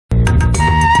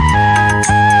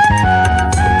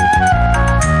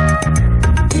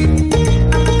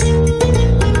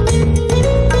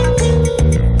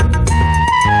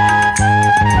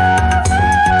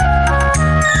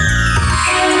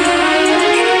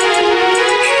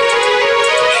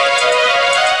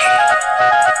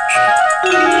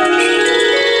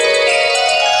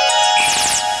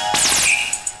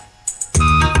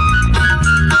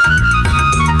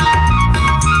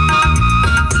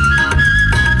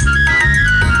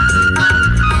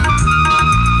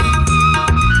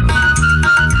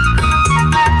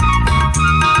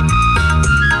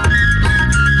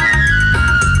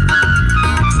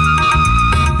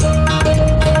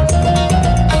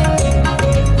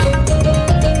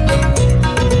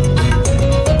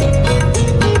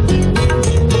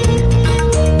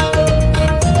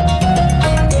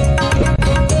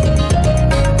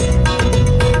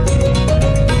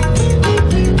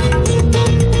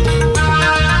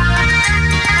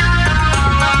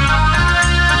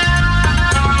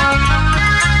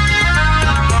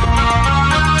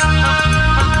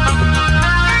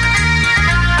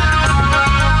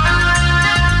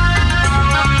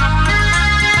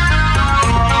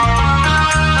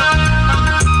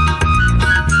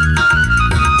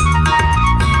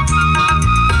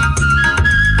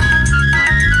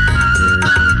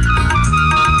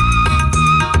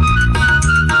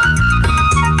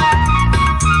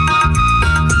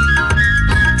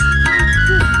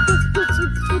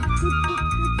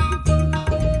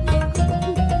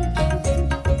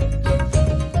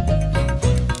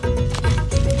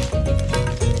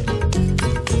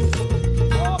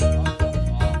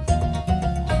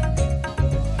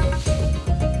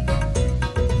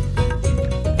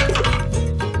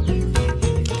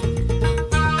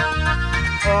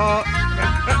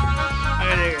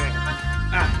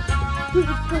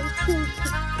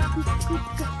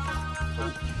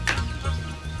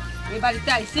এই বাড়িতে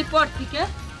আইছি পর থেকে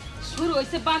শুরু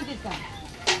হয়েছে বান্দিটা।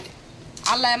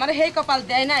 আল্লাহ আমার হেই কপাল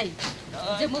দেয় নাই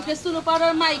যে মুখে শুনো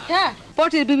পাড়ার মাইখা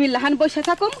পটির বিবির লাহান বসে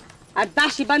থাকুম আর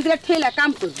দাসী বান্দিরা ঠেলা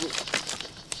কাম করবো।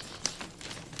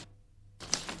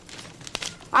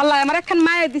 আল্লাহ আমার একখান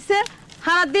মায়ে দিছে,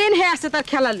 সারা দিন হে আছে তার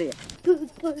খেলা লিয়ে।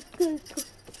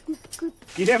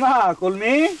 কিরে মা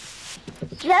কলমি,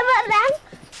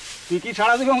 তুই কি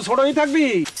সারা জীবন ছোটই থাকবি,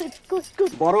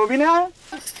 বড় হবি না?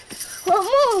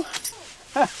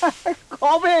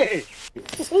 কবে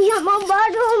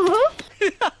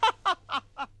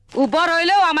ও বড়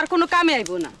হইলেও আমার কোনো কামে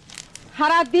আইব না,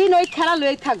 সারা দিন ওই খেলা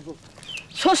লই থাকবো।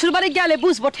 শ্বশুর বাড়ি গেলে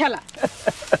বুঝবো ঠেলা।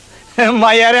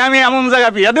 মাইয়ারে আমি এমন জায়গা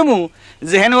বিয়া দেবো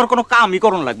যেখানে ওর কোনো কামই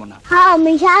করণ লাগবে না।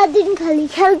 আমি সারাদিন খালি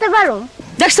খেলতে পারো।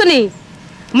 দেখছো নি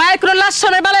মায়ের কোনো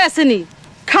লাশনের বেলায় আসেনি।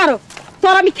 খারো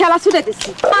তোর আমি খেলা ছুটে দিচ্ছি।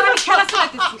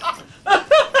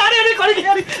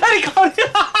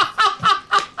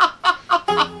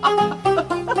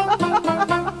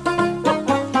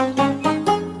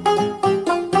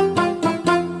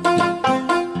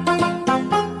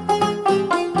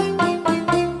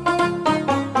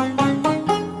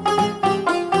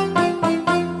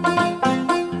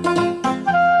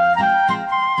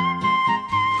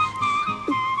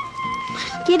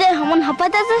 কিরে হমন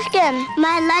হাঁপাতাছিস কেন?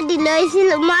 মায়ের লাঠি লইছিল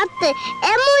মারতে,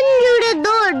 এমন জোরে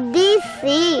দৌড়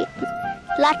দিছি।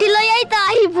 লাঠি লইয়াই তো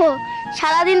আইব,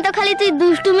 সারাদিন তো খালি তুই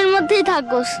দুষ্টুমির মধ্যেই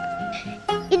থাকোস।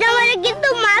 এটা মানে কিন্তু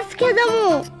মাছ খেয়ে যাবো।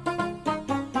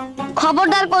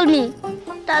 খবরদার করবি।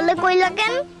 তাহলে কইলা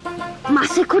কেন?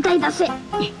 মাছে খুঁটাইতাছে।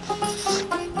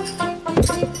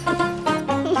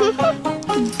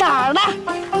 দাঁড়া,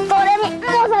 তোরে আমি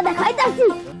মজা দেখাইতাছি।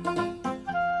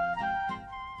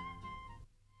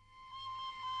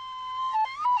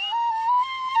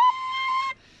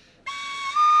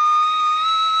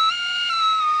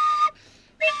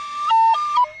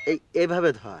 এইভাবে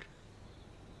ধর,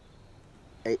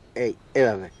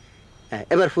 এইভাবে। হ্যাঁ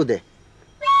এবার ফুদে।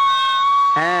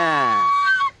 হ্যাঁ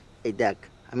এই দেখ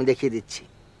আমি দেখিয়ে দিচ্ছি।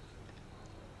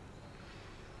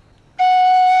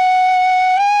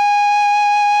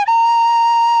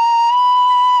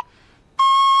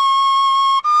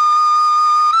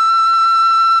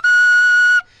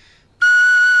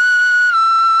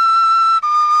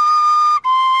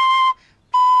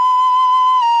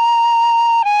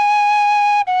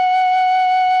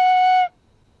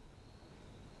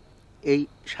 এই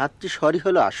 7টি স্বরই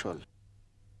হলো আসল।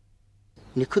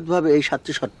 নিখুঁতভাবে এই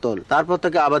 7টি স্বর তোল, তারপর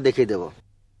তোকে আবার দেখিয়ে দেব।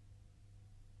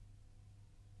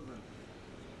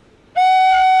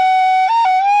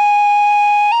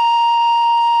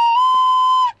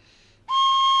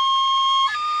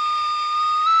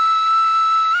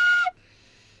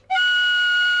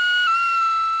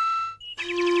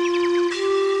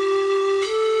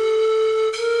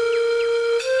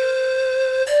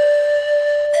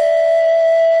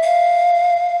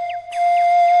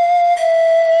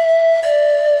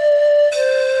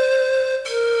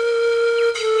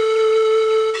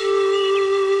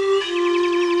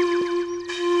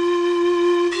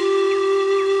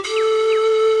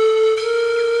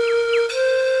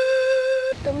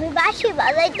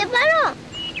 বাজাইতে পারো?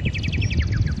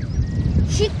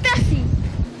 শিখতাছি।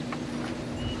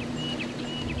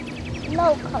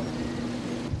 নাও খাও।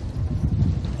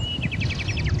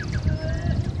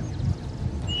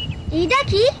 এটা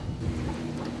কি?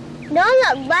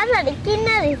 নলক বাজারে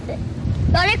কিনা দিছে,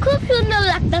 তোরে খুব সুন্দর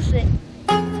লাগতাছে।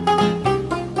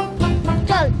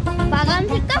 চল বাগান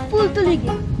থেকে ফুল তুলি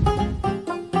গিয়ে।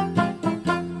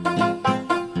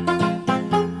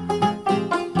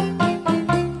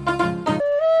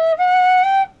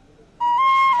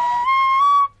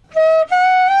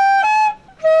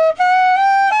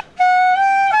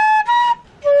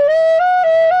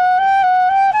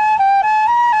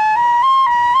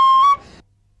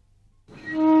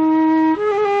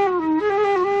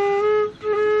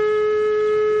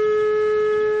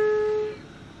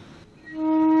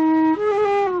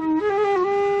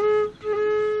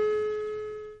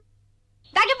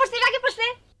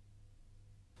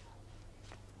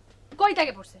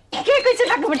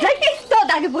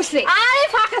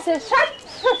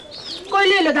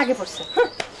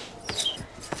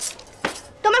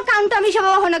 তোমার কাউন্ট আমি সব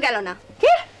হনো গেল না।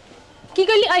 কি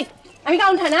কইলি? ওই আমি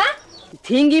কাউন্ট না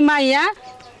থিঙ্গি মাইয়া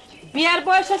বিয়ার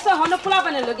বয়স হচ্ছে হনো পোলা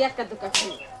পানির লগে একটা দোকান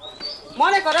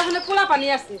মনে করে হনো পোলা পানি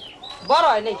আছে, বড়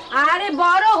হয় নাই। আরে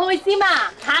বড় হইছি মা,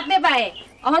 হাতে পায়ে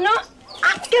হনো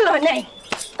আজকেল হয় নাই।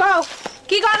 কও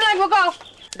কি করা লাগবো? কও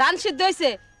ধান সিদ্ধ হইছে,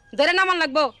 ধরে নামান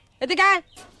লাগবো। এদিকে আয়।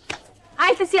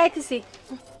 আইতেছি আইতেছি।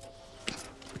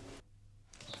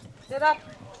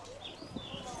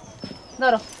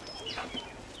 ধরো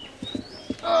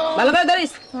ভালো করে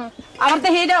ধরিস আমার তো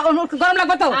হেটা গরম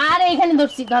লাগবে তো আরে এখানে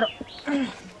ধরছি ধরো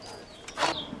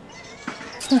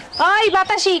ওই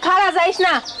বাতাসি খাড়া যাইস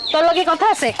না তোর লগে কথা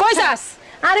আছে কই যাস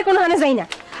আরে কোনো হানে যাই না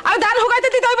আর ধান হুকাইতে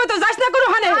দিতে হইব তো যাস না কোনো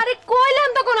হানে আরে কইলাম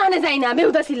তো কোনো হানে যাই না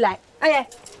বেহুদা চিল্লায় আয় আয়।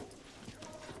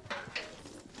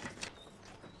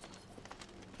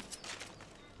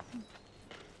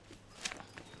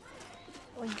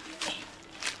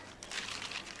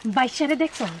 বাইশারে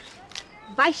দেখছো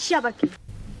বাইশা বাকি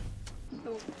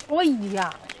ওই ইয়া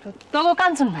তোগো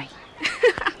কাঞ্চন ভাই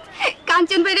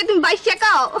কাঞ্চন ভাইরে তুমি বাইশা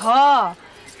কাও হ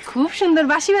খুব সুন্দর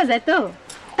বাঁশি বাজায় তো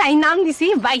তাই নাম দিছি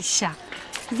বাইশা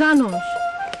জানোস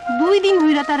 2 দিন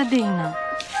হইরা তারা দেই না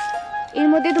এর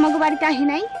মধ্যে তোমাকে বাড়িতে আহি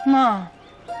নাই না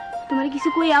তোমার কিছু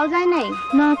কইয়াও যায় নাই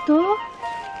না তো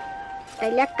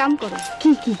তাইলে এক কাম করো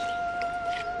কি কি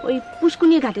ওই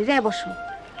পুষ্কুনির ঘাটে যায় বসো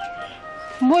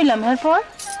বইলাম এরপর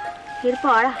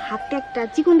এরপর হাতে একটা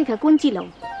চিকুন দেখা কঞ্চি লাও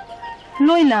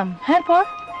লইলাম এরপর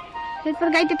এরপর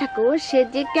গাইতে থাকো সে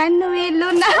যে কেন এলো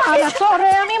না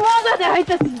তোরে আমি মজা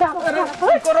দেখাইতেছি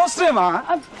কি করছ রে মা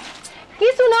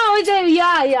কিছু না ওই যে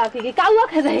ইয়া ইয়া কি কাউয়া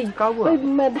খেয়ে কাউয়া? ওই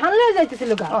ধান লয়ে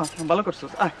যাইতেছিল গা ভালো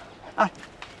করছস আয় আয়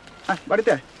আয়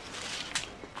বাড়িতে আয়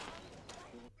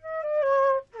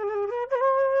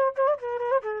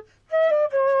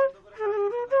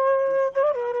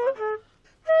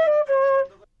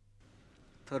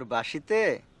তোর বাঁশিতে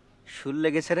সুর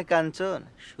লেগেছে রে কাঞ্চন,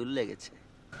 সুর লেগেছে।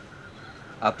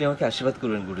 আপনি আমাকে আশীর্বাদ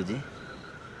করবেন গুরুজি।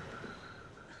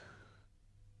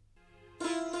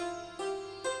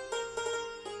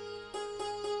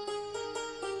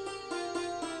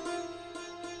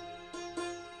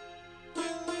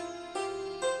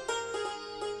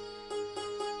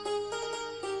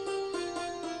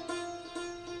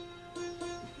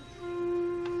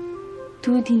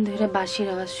 দুই দিন ধরে বাঁশির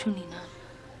আওয়াজ শুনি না,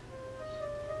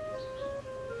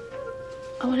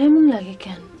 আমার এমন লাগে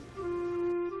কেন?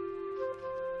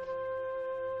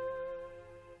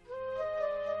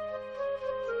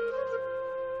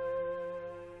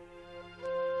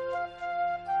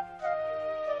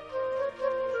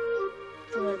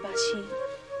 তোমার বাঁশি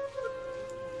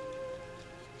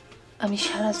আমি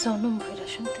সারা জনম ভইরা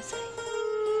শুনতে চাই।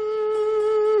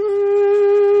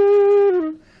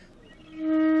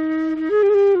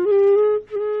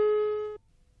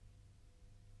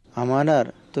 আমার আর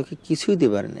তোকে কিছুই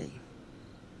দেবার নেই।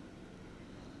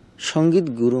 সঙ্গীত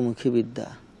গুরুমুখী বিদ্যা,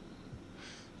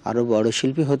 আরো বড়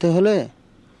শিল্পী হতে হলে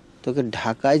তোকে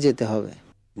ঢাকায় যেতে হবে।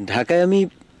 ঢাকায় আমি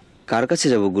কার কাছে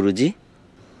যাব গুরুজি?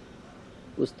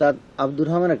 উস্তাদ আব্দুর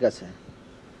রহমানের কাছে।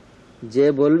 যে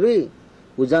বলবি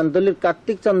উজানতলির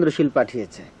কার্তিক চন্দ্রশীল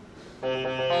পাঠিয়েছে।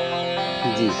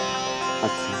 জি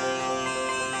আচ্ছা।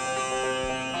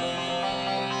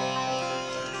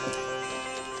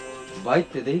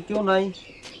 বাইতে দেখি কেউ নাই।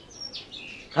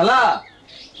 খালা,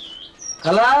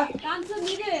 খালা, কাঞ্চন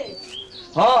নিরে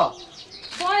হ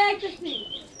কয় আইতেছি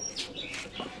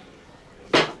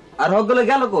আর হকগুলো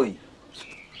গেল কই?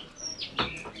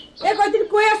 এ কয়দিন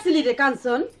কই আসছিলি রে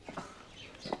কাঞ্চন?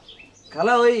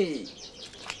 খালা ওই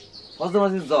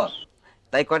ফজরমাজির জ্বর,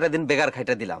 তাই কয়টা দিন বেগার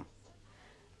খাইটা দিলাম।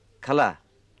 খালা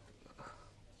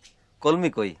কলমি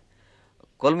কই?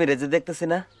 কলমি রেজে দেখতেছি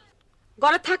না।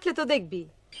 ঘরে থাকলে তো দেখবি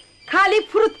খালি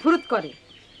ফুরুত ফুরুত করে,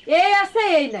 এই আছে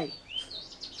এই নাই।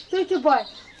 তুই চুপ বয়,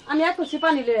 আমি এক কলসি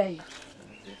পানি লয়ে আই।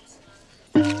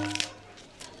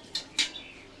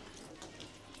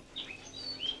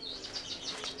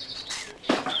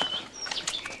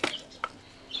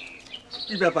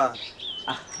 কি ব্যাপার?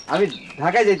 আমি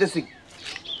ঢাকায় যাইতেছি।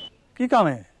 কি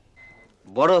কামে?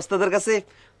 বড় ওস্তাদের কাছে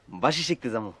বাঁশি শিখতে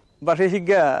যাবো। বাসে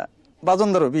শিখা বাজন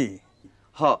ধরবি?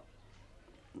 হ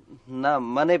না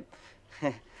মানে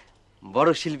বড়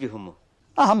শিল্পী হুমু।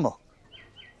 আহাম্ম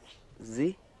জি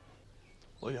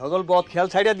ওই হগল বদ খেয়াল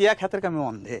ছাইড়া দিয়া খেতের কামে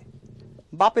অন্ধে।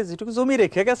 বাপে যেটুকু জমি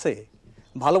রেখে গেছে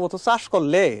ভালো মতো চাষ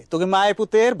করলে তোকে মায়ের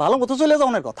পুতের ভালো মতো চলে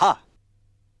যাওয়ার কথা।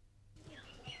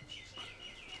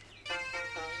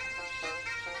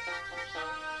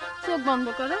 চোখ বন্ধ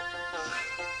করো,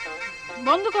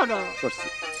 বন্ধ করো। করছি।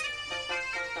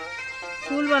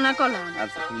 খুলবা না কলা?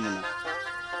 আচ্ছা খুলবো না।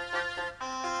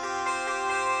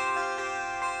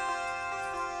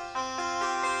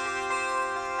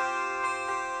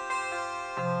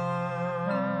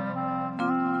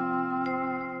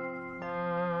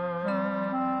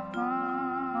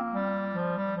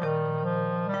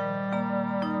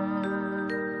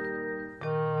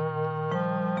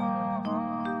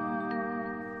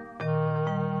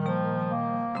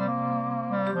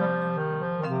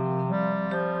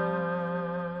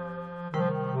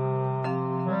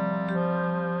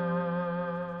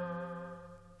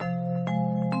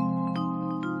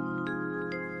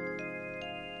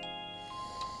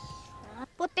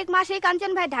 প্রত্যেক মাসেই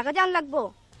কাঞ্চন ভাই ঢাকা যান লাগবো।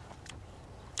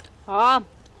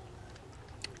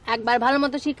 একবার ভালো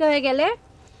মতো শিক্ষা হয়ে গেলে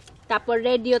তারপর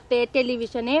রেডিওতে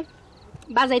টেলিভিশনে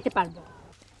বাজাইতে পারবো।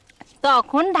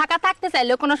 তখন ঢাকা থাকতে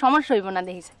চাইলেও কোনো সমস্যা হইব না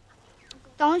দেখিস।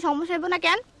 তখন সমস্যা হইব না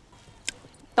কেন?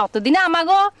 ততদিনে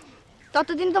আমাগো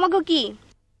ততদিন তোমাকে কি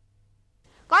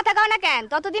কথা কও না কেন?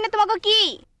 ততদিনে তোমাকে কি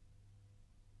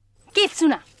কিচ্ছু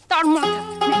না, তোর মাথা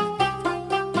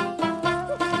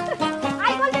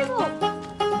আই বল দেবো।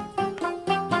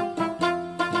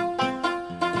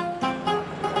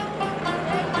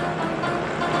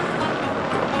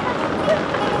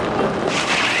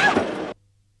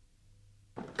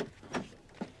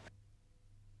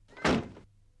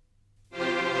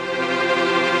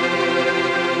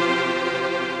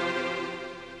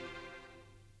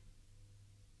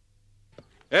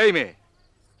 এই মেয়ে,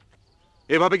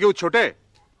 এভাবে কেউ ছোটে?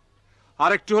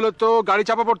 আর একটু হলো তো গাড়ি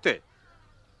চাপা পড়তে।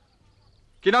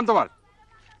 কি নাম তোমার?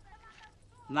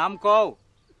 নাম কও।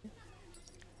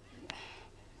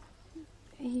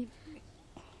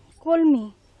 কলমি।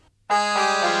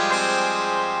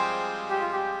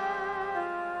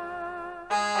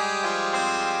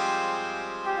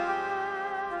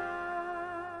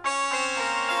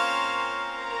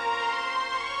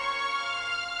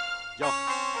 যাও।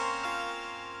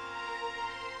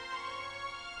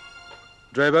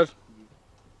 ড্রাইভার,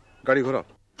 গাড়ি ঘোরাও।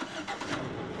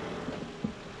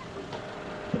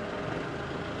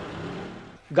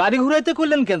 গাড়ি ঘুরাইতে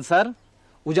করলেন কেন স্যার?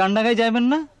 উজানডাঙ্গায় যাইবেন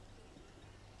না?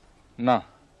 না।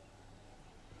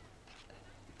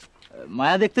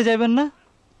 মায়া দেখতে যাইবেন না?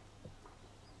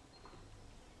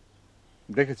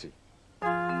 দেখেছি।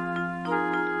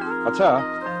 আচ্ছা,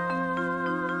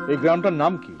 এই গ্রামটার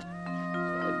নাম কি?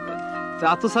 তা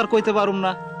তো স্যার কইতে পারুম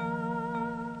না।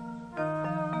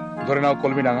 ধরে নাও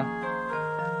কলমিডাঙ্গা।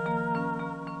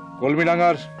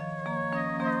 কলমিডাঙ্গার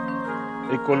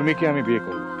এই কলমিকে আমি বিয়ে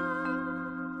করব।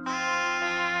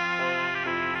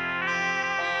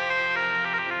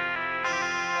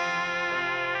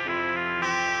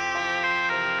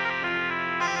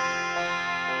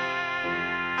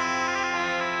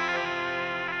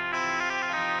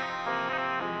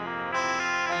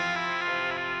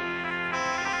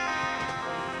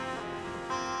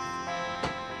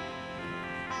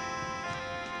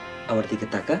 আমার দিকে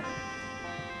তাকা।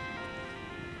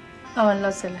 আমার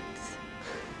লজ্জা লাগতেছে।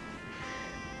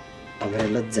 আমার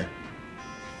লজ্জা?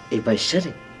 এই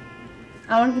বাইশারে?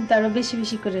 আমার কিন্তু আরো বেশি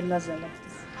বেশি করে লজ্জা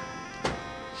লাগতেছে।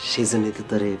 সেই জন্যই তো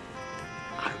তোরে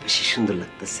আরো বেশি সুন্দর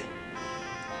লাগতেছে।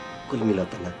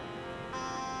 কলমিলতা না,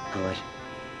 আমার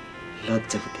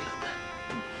লজ্জাপতি লতা।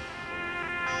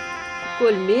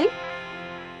 কলমি?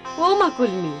 ও মা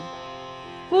কলমি,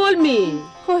 কলমি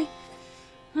কই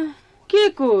কে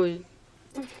কই?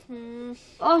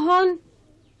 অহন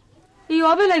এই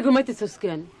অবেলায় ঘুমাইতেছস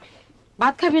কেন?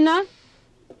 ভাত খাবি না?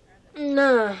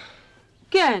 না,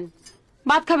 কেন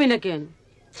ভাত খাবি না কেন?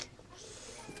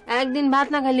 একদিন ভাত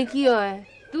না খাইলে কি হয়?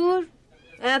 তোর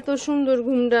এত সুন্দর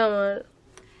ঘুমটা আমার।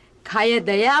 খাইয়ে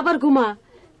দেয় আবার ঘুমা।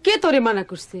 কে তোরে মানা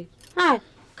করছে? আয়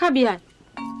খাবি, আয়।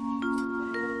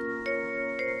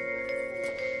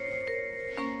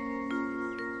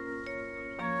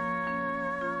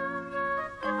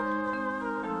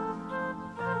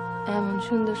 এমন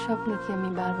সুন্দর স্বপ্ন কি আমি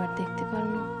বারবার দেখতে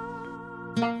পারবো?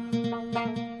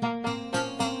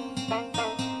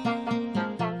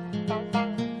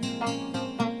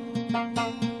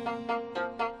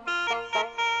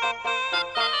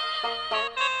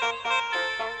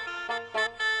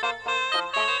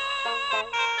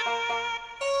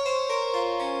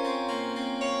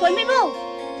 কলমি বউ,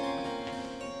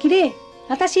 কিরে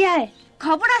বাতাসি আয়।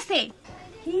 খবর আছে?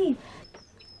 কি?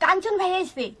 কাঞ্চন ভাই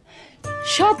আসছে।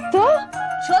 সত্য?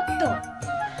 সত্য।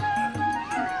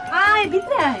 আয়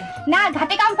ভিতরে আয়। না,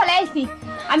 ঘাটে কাম ফেলে আইছি,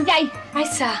 আমি যাই।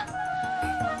 আচ্ছা।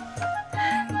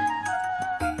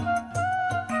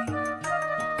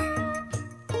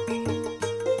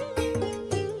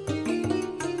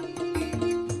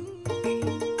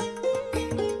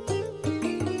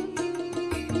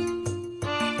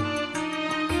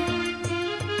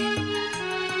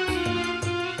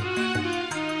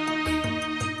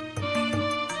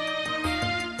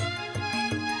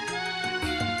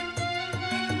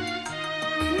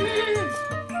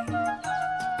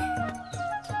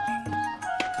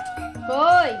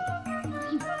 কই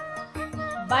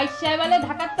বাইশাই বলে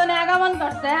ঢাকার তনে আগমন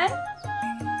করছেন?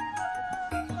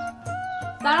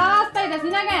 তারা রাস্তায় গেছি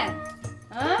না কেন?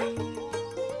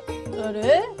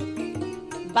 আরে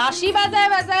বাঁশি বাজায়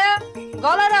বাজায়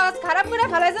গলার আওয়াজ খারাপ করে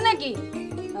ফেলাইছে নাকি?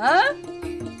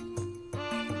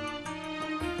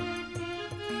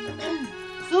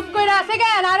 চুপ করে আছে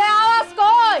কেন? আরে আওয়াজ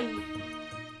কই?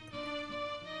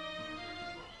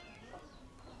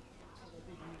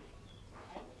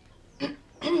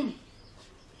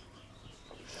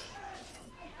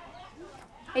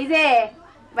 যে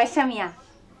বাইশা মিয়া,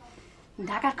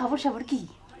 ঢাকার খবর সবর কি?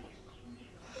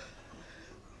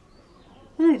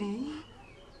 আরে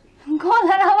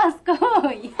গলার আওয়াজ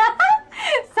কই?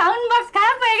 সাউন্ড বক্স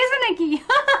খারাপ হয়ে গেছে নাকি?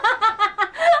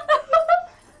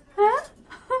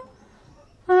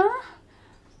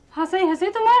 হাসাই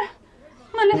হাসাই তোমার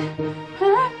মানে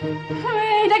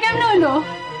এটা কেমন হইলো?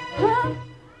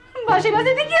 বাসি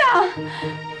বাসি দেখিয়া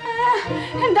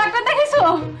ডাক্তার দেখাইছো?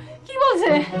 কি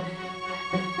বলছে?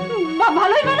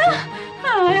 ভালোই না?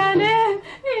 আরে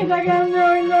এটা কেমন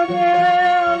হইলো রে?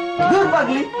 দূর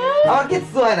পাগলি, আমার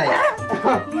কিচ্ছু হয় নাই।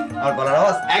 আমার গলার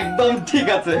আওয়াজ একদম ঠিক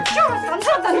আছে।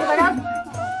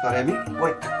 তোরে আমি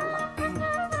পরীক্ষা করলাম।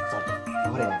 চল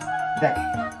ঘরে আয়। দেখ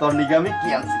তোর নিকে আমি কি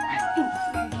আনছি।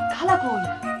 খালা কই?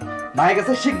 মায়ের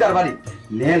কাছে শিকদার বাড়ি,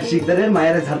 নেল শিকদারের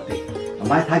মায়ের ঝাড়তে।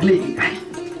 মায় থাকলেই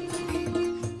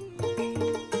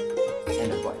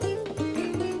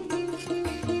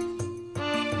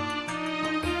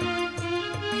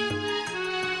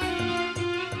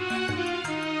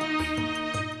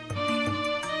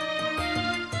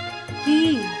কি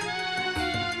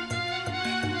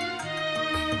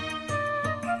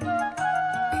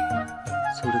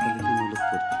ছোটকালে তুই নলক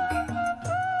পড়তি,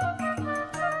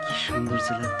 কি সুন্দর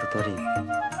ছিল তো তোরে।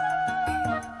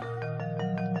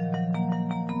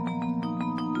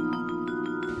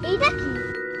 এইটা কি?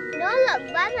 নলক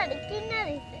বাজারে কিনে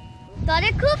দিছে। তোরে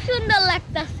খুব সুন্দর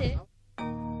লাগতাছে।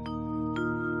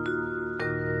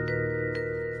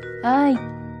 আই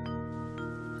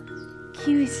কি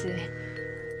হইছে?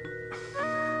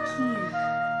 কি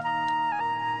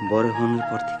বড় হওয়ার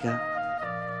পর থেকে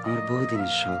আমার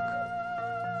বহুদিনের শখ,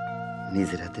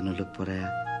 নিজের হাতে নলক পরায়া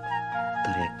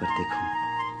তোরে একবার দেখুন।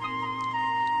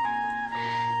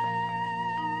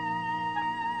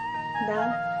 দাও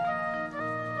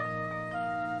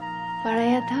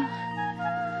পড়াইয়া দাও।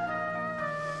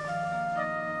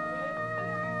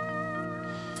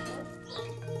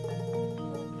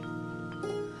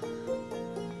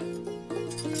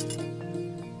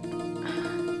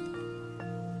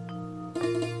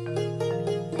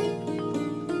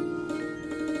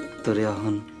 তোরে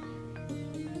এখন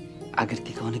আগের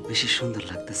থেকে অনেক বেশি সুন্দর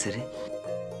লাগতেছে রে।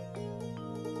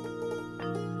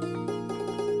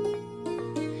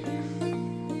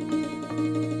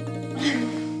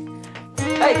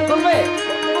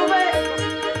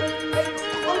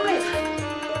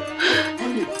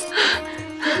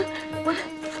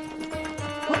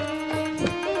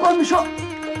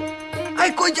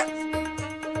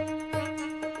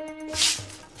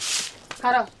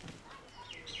 খারাপ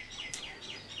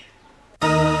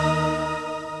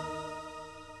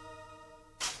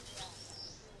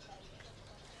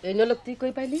এই নলক তুই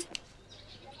কই পাইলি?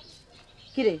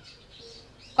 কিরে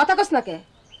কথা কস না কে?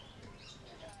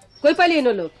 কই পাইলি এই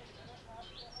নলক?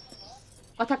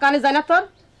 কথা কানে যায় না তোর?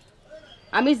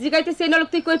 আমি জিগাইতেছি এই নলক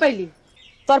তুই কই পাইলি?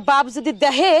 তোর বাপ যদি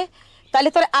দেহে তাহলে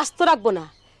তোর আস্ত রাখবো না,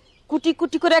 কুটি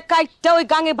কুটি করে কাইটটা ওই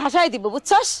গাঙে ভাসাই দিব,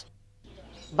 বুঝছস?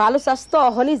 ভালো চাস তো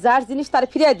অহনি যার জিনিস তার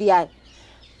ফিরিয়ে দিয়ায়।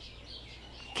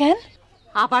 কেন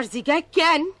আবার জিগায়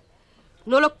কেন?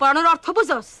 নলক পড়ানোর অর্থ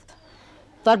বুঝস?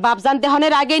 তোর বাপ জান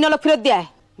দেহনের আগেই নলক ফেরত দেয়।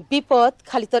 বিপদ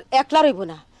খালি তোর একলা রইব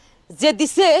না, যে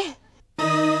দিছে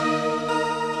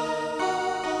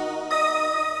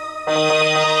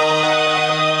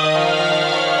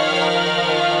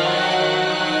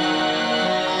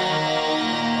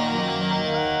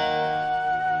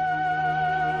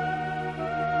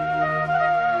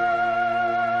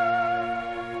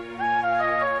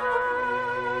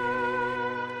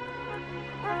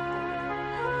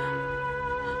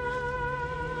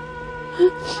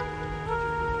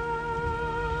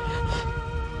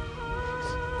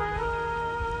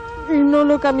এই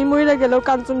নলক আমি মইরা গেলেও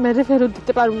কাঞ্চন মেরে ফেরত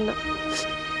দিতে পারব না।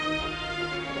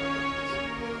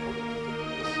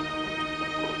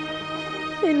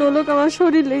 এই নলক আমার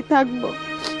শরীরেই থাকবো,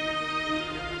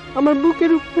 আমার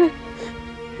বুকের উপরে।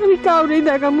 আমি কাউরেই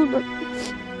দেখাবো না,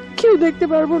 কেউ দেখতে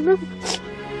পারবো না।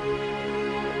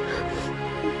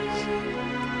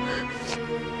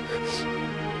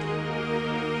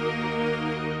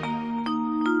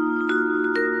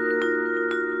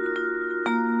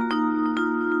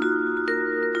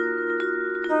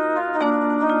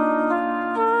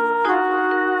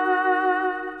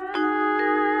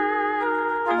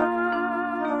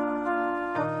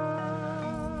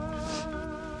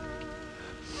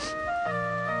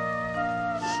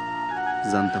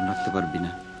 জানতাম রাখতে পারবি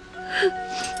না,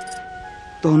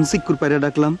 তখন সিক্কুর পায়রা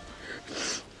ডাকলাম,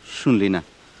 শুনলি না।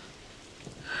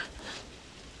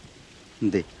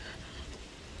 দে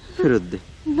ফেরত দে।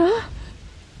 না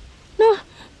না,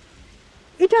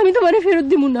 এটা আমি তোমারে ফেরত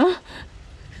দিব না।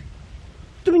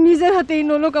 তুমি নিজের হাতে এই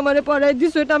নোলক আমারে পরাই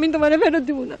দিছো, এটা আমি তোমারে ফেরত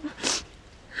দিব না।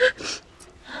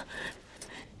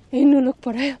 এই নোলক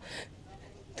পরায়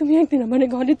তুমি একদিন আমারে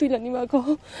ঘরে তুইলা নিবা, কহ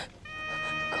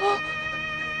কহ।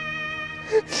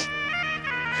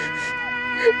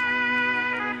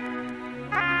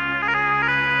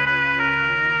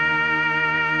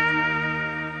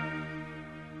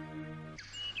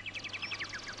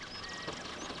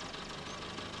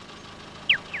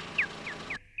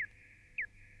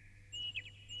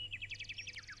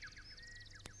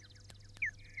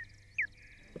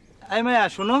 এই মায়া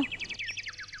শোনো,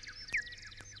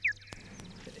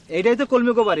 এইটাই তো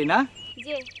কলমিকো বাড়ি না?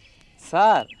 জি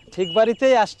স্যার ঠিক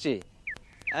বাড়িতেই আসছি।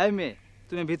 এই মেয়ে,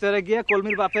 তুমি ভিতরে গিয়ে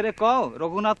কলমির বাপেরে কও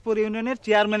রঘুনাথপুর ইউনিয়নের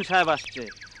চেয়ারম্যান সাহেব আসছে,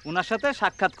 ওনার সাথে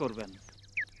সাক্ষাৎ করবেন।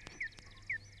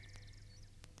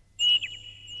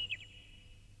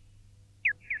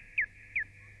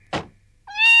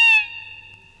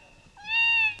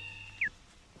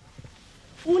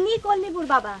 উনি কলমিপুর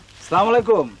বাবা। আসসালামু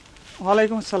আলাইকুম।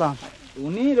 ওয়ালাইকুম আসসালাম।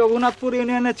 উনি রঘুনাথপুর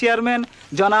ইউনিয়নের চেয়ারম্যান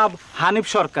জনাব হানিফ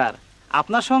সরকার,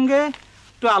 আপনার সঙ্গে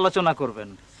একটু আলোচনা করবেন।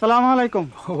 সালাম আলাইকুম।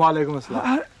 ওয়ালাইকুম আসসালাম।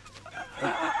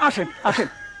 আসেন আসেন,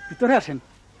 ভিতরে আসেন।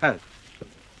 হ্যাঁ,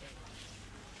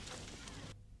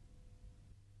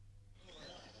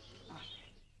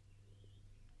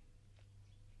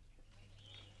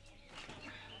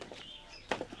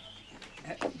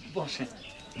 বসেন।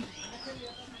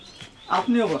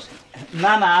 আপনিও বসেন।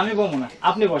 না না, আমি বলবো না,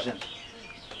 আপনি বসেন।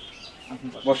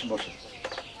 বসেন বসেন।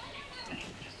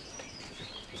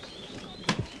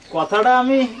 কথাটা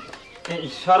আমি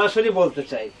সরাসরি বলতে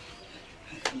চাই।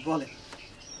 বলেন।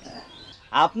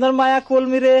 আপনার মায়া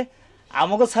কলমিরে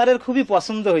আমাকে স্যারের খুবই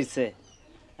পছন্দ হয়েছে,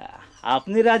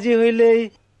 আপনি রাজি হইলেই।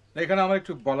 এখানে আমার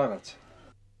একটু বলার আছে।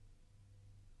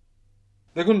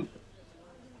 দেখুন,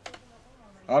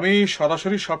 আমি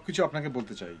সরাসরি সবকিছু আপনাকে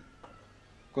বলতে চাই,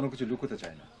 কোনো কিছু লুকোতে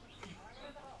চাই না।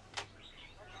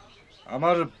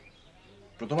 আমার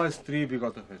প্রথমা স্ত্রী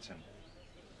বিগত হয়েছেন,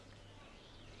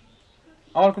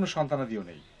 আমার কোনো সন্তানাদিও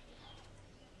নেই,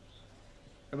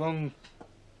 এবং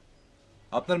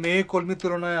আপনার মেয়ে কলমির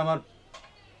তুলনায় আমার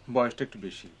বয়সটা একটু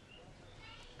বেশি,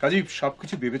 কাজেই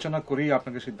সবকিছু বিবেচনা করেই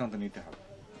আপনাকে সিদ্ধান্ত নিতে হবে।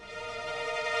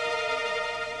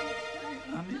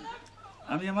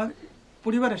 আমি আমার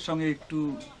পরিবারের সঙ্গে একটু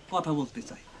কথা বলতে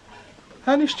চাই।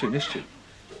 হ্যাঁ, নিশ্চয়ই নিশ্চয়ই।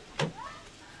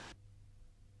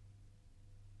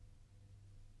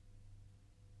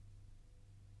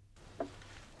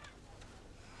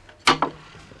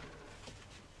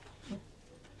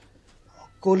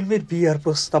 কলমের বিয়ার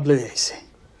প্রস্তাব লয়ে আইছে,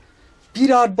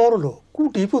 বিরাট বড় লোক,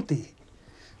 কোটিপতি।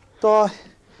 তো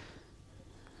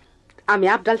আমি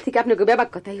আবদাল থেকে আপনাকে ব্যাপার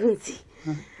কথাই শুনছি,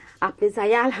 আপনি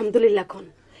যাই আলহামদুলিল্লাহ কোন,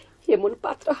 এমন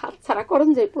পাত্র হাত ছাড়া করন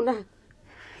যাইব না।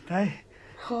 তাই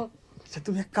আচ্ছা,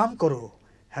 তুমি এক কাম করো,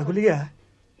 এগুলি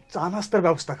চা নাস্তার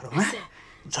ব্যবস্থা করো। হ্যাঁ,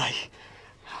 যাই।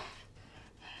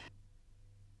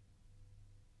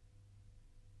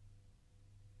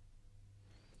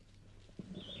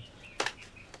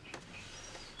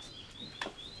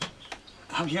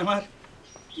 আমি আমার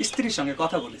স্ত্রীর সঙ্গে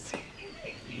কথা বলেছি,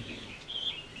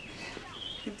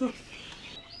 কিন্তু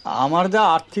আমার যা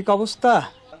আর্থিক অবস্থা।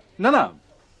 না না,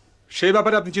 সেই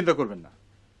ব্যাপারে আপনি চিন্তা করবেন না,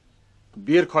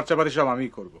 বিয়ের খরচাপাতি সব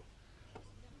আমিই করব।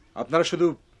 আপনারা শুধু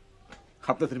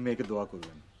আপনাদের মেয়েকে দোয়া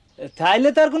করবেন। তাইলে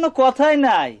তার কোনো কথাই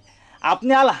নাই,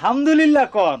 আপনি আলহামদুলিল্লাহ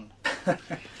কন।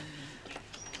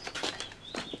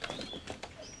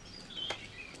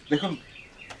 দেখুন,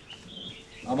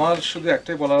 আমার শুধু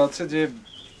একটাই বলার আছে যে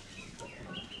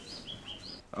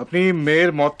আপনি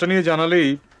মেয়ের মতটা নিয়ে জানালেই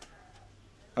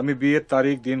আমি বিয়ের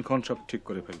তারিখ দিনক্ষণ সব ঠিক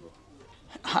করে ফেলবো।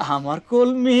 আমার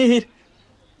কলমির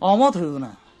অমত হইব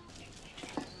না,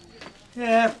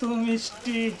 এত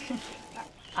মিষ্টি।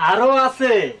 আরো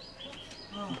আছে।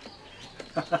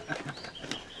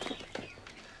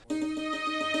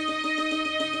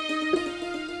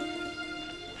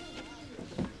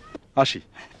 আসি।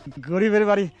 গরিবের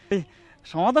বাড়ি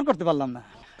সমাধান করতে পারলাম না।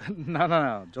 না না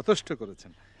না, যথেষ্ট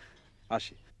করেছেন।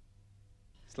 আসি।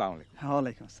 আসসালামু আলাইকুম।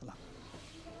 ওয়ালাইকুম আসসালাম।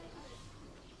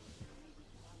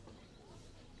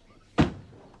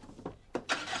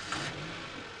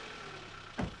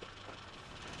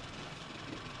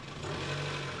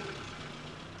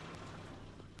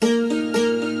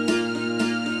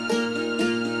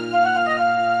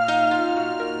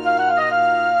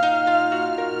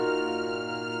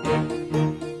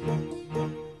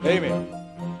 এই মেয়ে,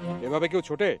 এভাবে কেউ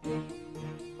ছোটে?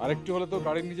 আরেকটু হলে তো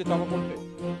গাড়ির নিচে চাপা পড়তে।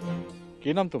 কি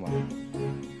নাম তোমার?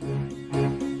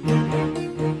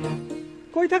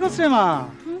 কই থাকছ রে মা?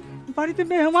 বাড়িতে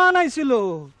মেহমান আইছিল,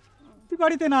 তুই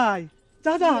বাড়িতে নাই।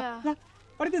 যা যা যা,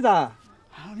 বাড়িতে যা।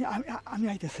 আমি আমি আমি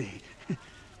আইতেছি।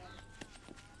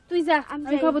 তুই যা,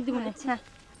 আমি খবর দিব না। হ্যাঁ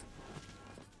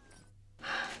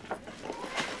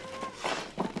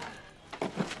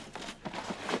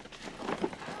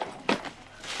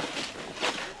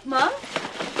মা,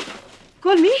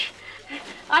 কলমি,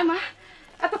 আয় মা,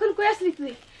 এতক্ষণ কই আসলি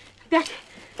তুই? দেখ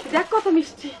দেখ কত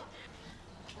মিষ্টি।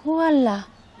 ও আল্লাহ,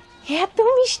 এত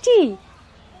মিষ্টি!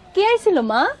 কে আইছিল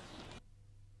মা?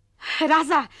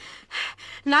 রাজা,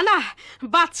 না না,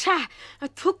 বাদশাহ,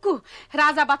 থুকু,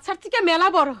 রাজা বাদশার থেকে মেলা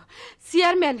বড়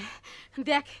চেয়ারম্যান।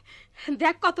 দেখ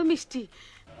দেখ কত মিষ্টি।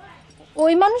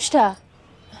 ওই মানুষটা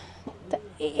তা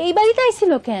এই বাড়িতে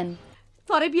আইছিল কেন?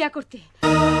 তরে বিয়া করতে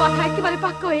কথা একেবারে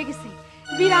পাক্কা হয়ে গেছে।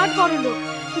 বিরাট বড় লোক,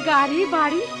 গাড়ি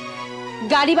বাড়ি।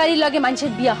 গাড়ি বাড়ির লগে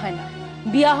মানুষের বিয়া হয় না,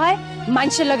 বিয়া হয়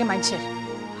মানুষের লগে মানুষের।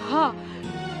 হ্যাঁ,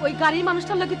 ওই গাড়ির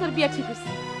মানুষটার লগে তোর বিয়া ঠিক হয়েছে।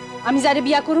 আমি যারে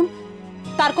বিয়া করুম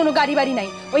তার কোনো গাড়ি বাড়ি নাই,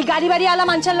 ওই গাড়ি বাড়ি আলা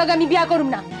মানুষের লগে আমি বিয়া করুম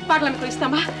না। পাগলামি করিস না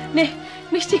মা, নে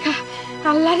মিষ্টি খা।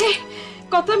 আল্লাহ রে,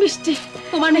 কত মিষ্টি।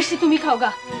 তোমার মিষ্টি তুমি খাও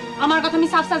গা, আমার কথা আমি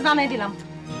সাফ সাফ জানাই দিলাম।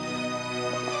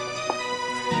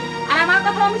 আর আমার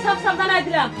কথা আমি সব সব জানাই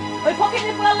দিলাম, ওই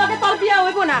ফকিরের পোলার লগে তোর বিয়া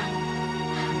হইব না।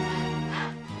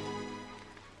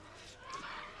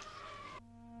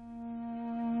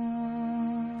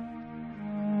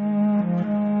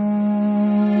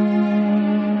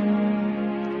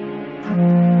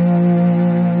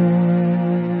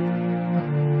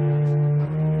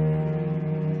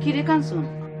 কিরে কাঞ্চন,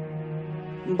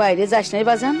 বাইরে যাস নাই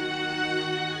বাজান?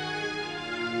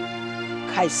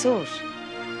 খাইছোস?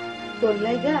 তোর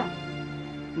লাইগা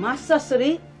মাছ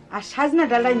চচ্চড়ি আর সাজনা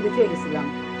ডাল রাইন্দে দিয়ে গেছিলাম,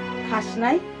 খাস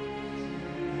নাই?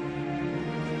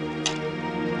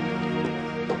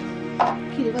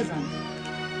 কিরে বাজান,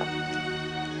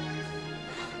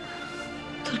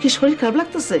 তোর কি শরীর খারাপ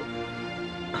লাগতেছে?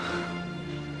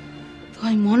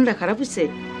 তোর মনটা খারাপ হয়েছে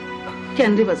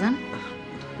কেন রে বাজান?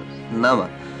 না মা,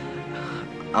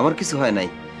 আমার কিছু হয় নাই।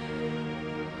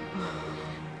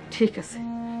 ঠিক আছে,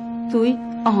 তুই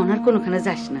অহনার কোনোখানে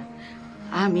যাস না,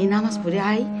 আমি নামাজ পড়ে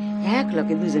আই, এক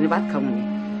লগে দুজনে ভাত খাবো নি।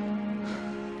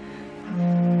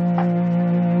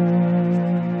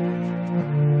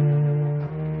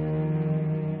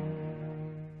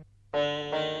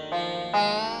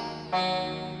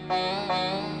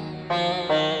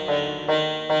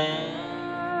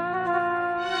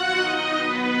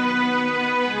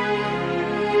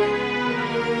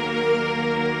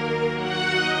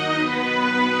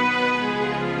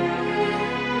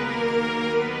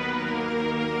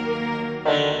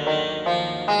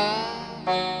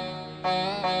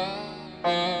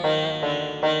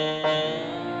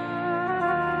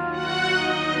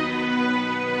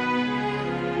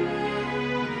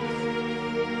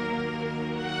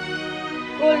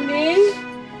 কলমি,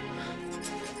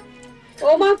 ও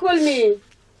মা কলমি,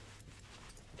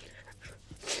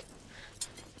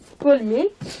 কলমি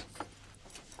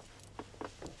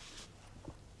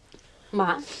মা,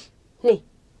 নে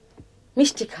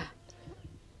মিষ্টি খা।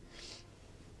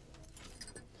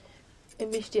 এই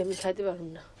মিষ্টি আমি খাইতে পারব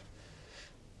না।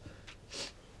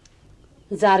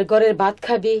 যার ঘরের ভাত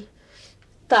খাবি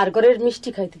তার ঘরের মিষ্টি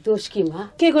খাইতে দোষ কি মা?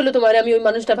 কে কইলো তোমার আমি ওই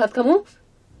মানুষটা ভাত খামু?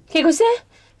 কে কইছে?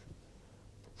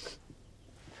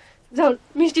 যাও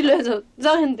মিষ্টি লয়ে যাও,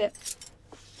 যাও হেনতে।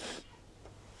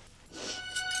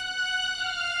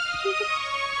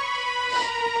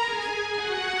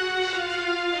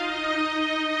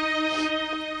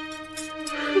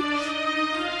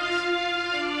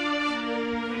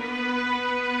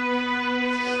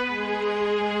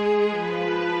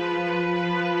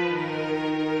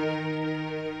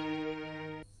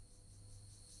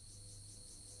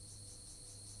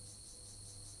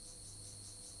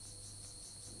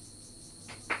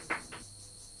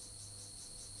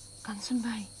 কাঞ্চন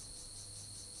ভাই,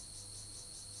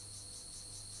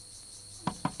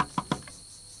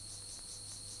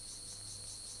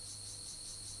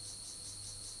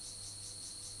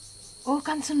 ও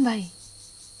কাঞ্চন ভাই,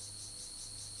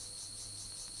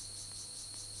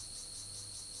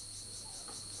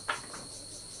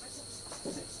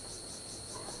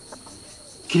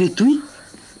 কিরে তুই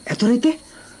এত রাইতে?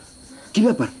 কি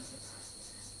ব্যাপার?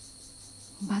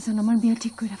 বাজান আমার বিয়া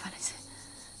ঠিক করে ফেলেছে।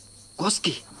 কস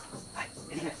কি?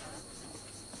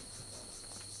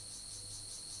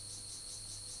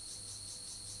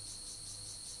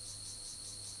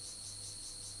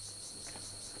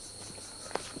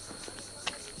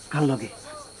 কার লগে?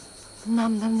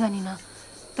 নাম ধাম জানি না,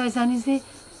 তাই জানি যে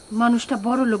মানুষটা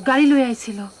বড় লোক, গাড়ি লয়ে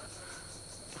আইছিল।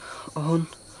 অহন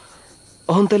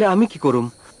অহন তাহলে আমি কি করুম?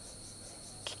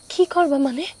 কি করবা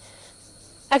মানে?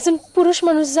 একজন পুরুষ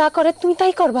মানুষ যা করে তুমি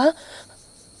তাই করবা?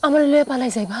 আমার লয়ে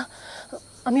পালাই যাইবা?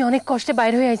 আমি অনেক কষ্টে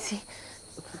বাইরে হয়ে আইছি।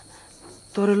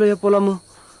 তোরে লইয়া পলামু?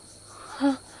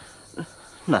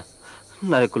 না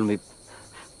না রে কুলমি,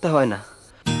 তা হয় না।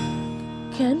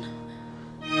 কেন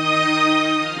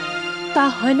তা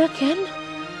হয় না? কেন?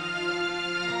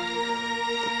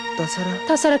 তাছাড়া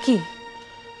তাছাড়া কি?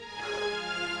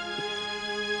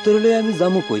 তোরে লইয়া আমি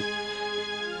যামু কই,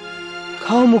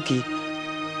 খাওয়ামু কি,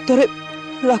 তোরে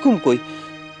রাখুম কই?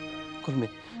 কুলমি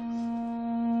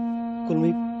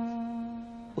কুলমি,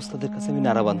 উস্তাদের কাছে আমি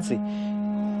নাড়া বানছি,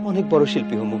 অনেক বড়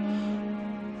শিল্পী হমু।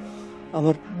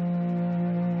 আমার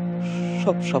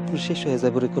সব স্বপ্ন শেষ হয়ে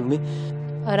যাবে রে কুলমি।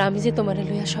 আর আমি যে তোমার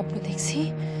লইয়া স্বপ্ন দেখছি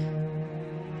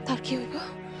তার কি হইব?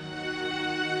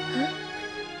 হ্যাঁ?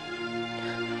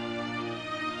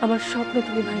 আমার স্বপ্ন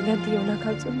তুমি ভাঙা দিও না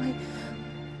কাঞ্চন ভাই।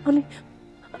 আমি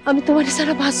আমি তোমার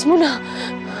ছাড়া বাঁচবো না।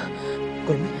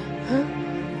 কুলমি, হ্যাঁ,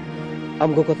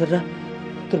 আমগো কথাটা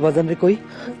তোর বাজান রে কই?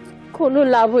 কোনো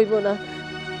লাভ হইব না,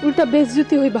 উল্টা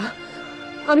বেজ্জতি হইবা।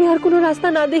 আমি আর কোনো রাস্তা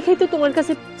না দেখেই তো তোমার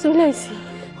কাছে চলে আইছি।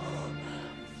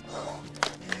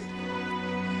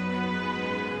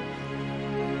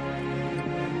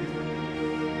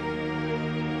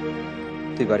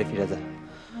 তুই বাড়ি ফিরে যা।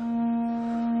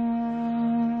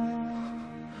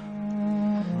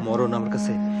 মরণ আমার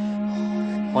কাছে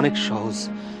অনেক সহজ,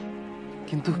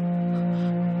 কিন্তু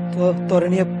তোরে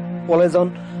নিয়ে পলে যান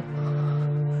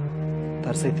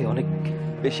তার চাইতে অনেক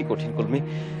বেশি কঠিন। কুলমি,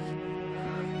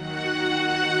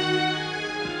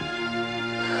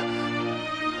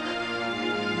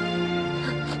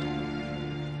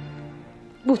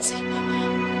 বুঝছি,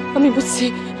 আমি বুঝছি।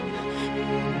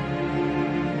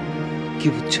 কি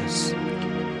বুঝছস?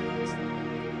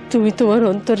 তুমি তোমার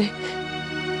অন্তরে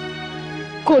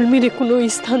কলমিরে কোনো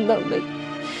স্থান দাও নাই।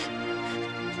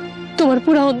 তোমার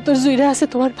পুরা অন্তর জুড়ে আছে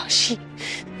তোমার বাঁশি,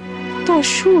 তোমার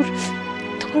সুর,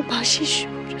 তোমার বাঁশির সুর।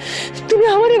 তুমি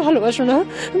আমারে ভালোবাসো না,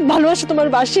 ভালোবাসো তোমার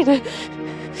বাঁশি রে।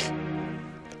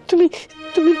 তুমি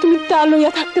তুমি তুমি তা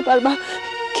লইয়া থাকতে পারবা,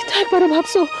 কিন্তু একবারও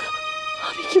ভাবছো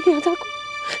আমি কি লইয়া থাকবো?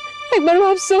 একবার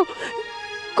ভাবছো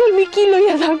কলমি কি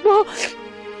লইয়া থাকবো?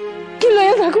 কি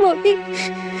লইয়া থাকবো আমি?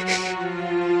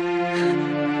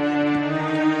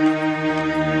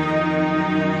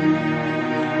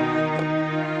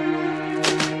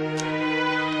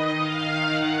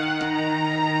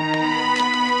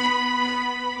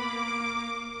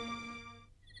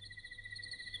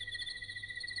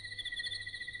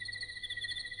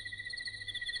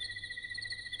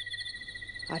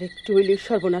 আর একটু হইলে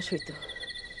সর্বনাশ হইত।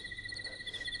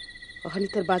 ওখানে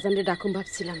তোর বাজানরে ডাকুম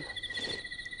ভাবছিলাম।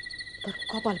 তোর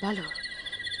কপাল ভালো,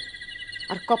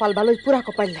 আর কপাল ভালোই পুরা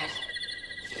কপাইলার।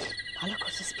 ভালো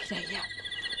করছিস ফিরাইয়া।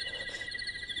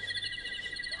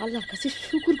 আল্লাহর কাছে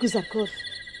শুকুর গুজার কর।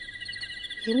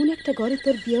 এমন একটা ঘরে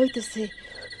তোর বিয়ে হইতেছে,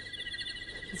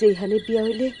 যেখানে বিয়ে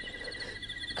হইলে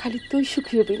খালি তুই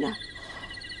সুখী হবি না,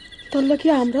 তোর লাগে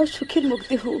আমরাও সুখের মুখ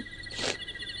দেহ।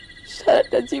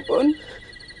 সারাটা জীবন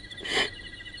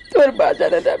তোর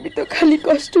বাজারের আমি তো খালি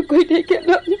কষ্ট করে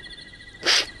গেলাম।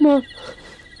 মা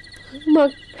মা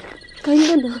কাইন্দ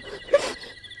না,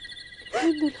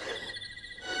 কাইন্দ না।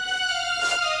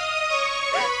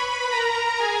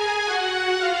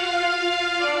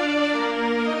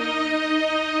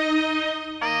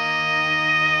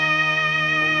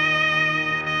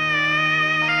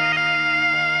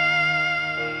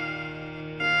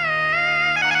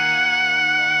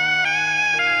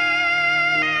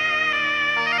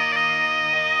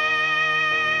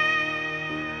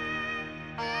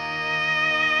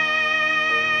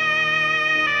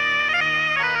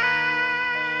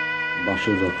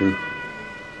 বাসর রাতে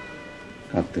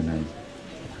কাঁদতে নাই।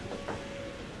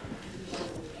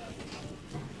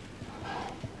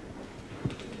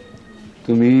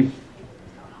 তুমি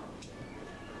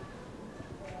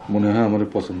মনে হয় আমার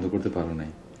পছন্দ করতে পারো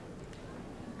নাই।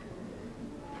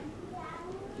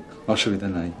 অসুবিধা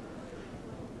নাই,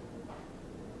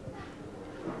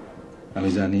 আমি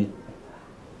জানি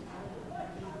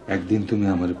একদিন তুমি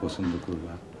আমারে পছন্দ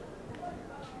করবা।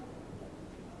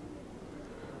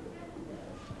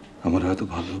 আমার হয়তো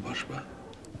ভালোবাসবা।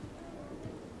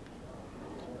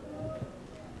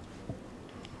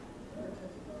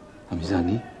 আমি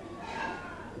জানি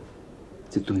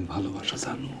যে তুমি ভালোবাসা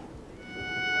জানো।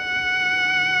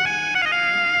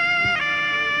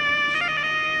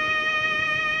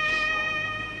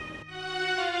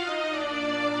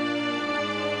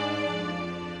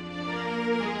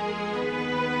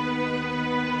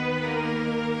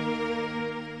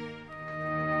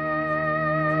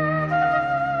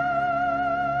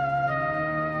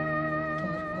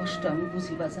 আমি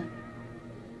বুঝি বাজান,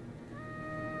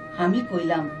 আমি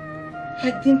কইলাম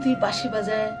একদিন তুই বাঁশি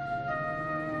বাজায়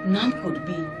নাম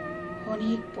করবি। হ,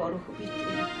 অনেক বড় হবি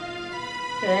তুই,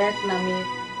 এক নামে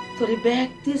তোরে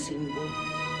ব্যক্তি চিনব।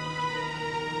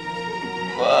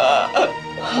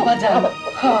 বাজান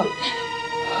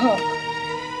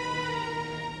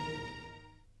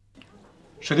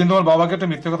সেদিন তোমার বাবাকে একটা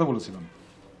মিথ্যে কথা বলেছিলাম,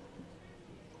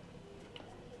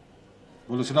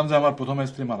 বলেছিলাম যে আমার প্রথম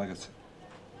স্ত্রী মারা গেছে।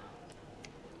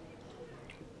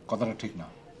 কথাটা ঠিক না,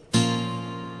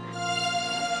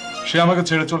 সে আমাকে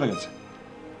ছেড়ে চলে গেছে।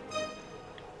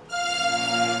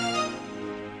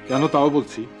 কেন তাও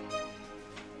বলছি,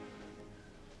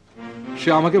 সে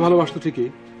আমাকে ভালোবাসতো ঠিকই,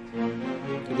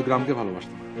 কিন্তু গ্রামকে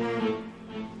ভালোবাসতো না।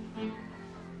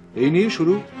 এই নিয়ে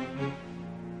শুরু,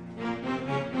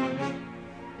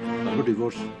 তারপর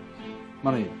ডিভোর্স,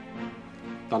 মানে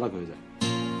তালাক হয়ে যায়।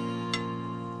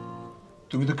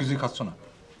 তুমি তো কিছুই খাচ্ছ না।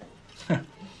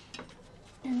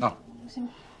 নাও।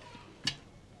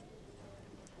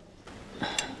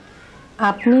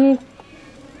 আপনি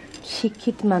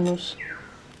শিক্ষিত মানুষ,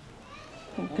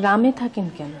 গ্রামে থাকেন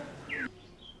কেন?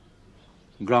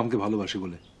 গ্রামকে ভালোবাসি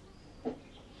বলে।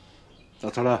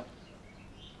 তাছাড়া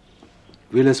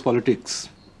ভিলেজ পলিটিক্স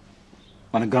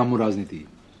মানে গ্রাম্য রাজনীতি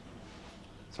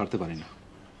ছাড়তে পারি না।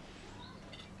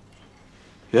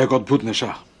 এক অদ্ভুত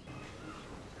নেশা।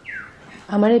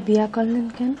 আমারে বিয়া করলেন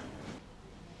কেন?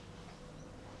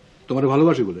 তোমারে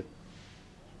ভালোবাসি বলে।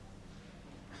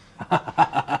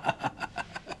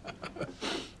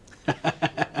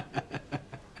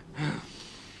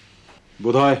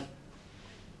 বোধহয়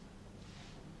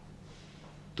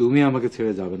তুমি আমাকে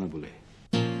ছেড়ে যাবে না বলে।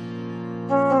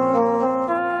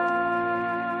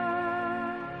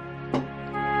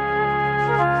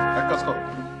 এক কাজ করো,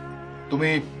 তুমি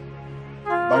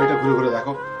বাড়িটা ঘুরে ঘুরে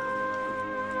দেখো।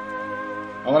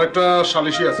 আমার একটা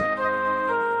সালিশি আছে,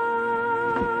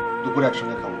 দুপুরে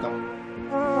একসঙ্গে খাবো, কেমন?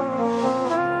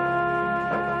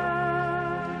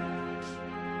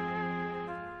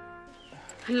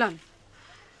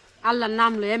 আল্লাহর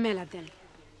নাম লয়ে মেলা দেন।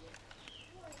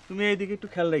 তুমি এইদিকে একটু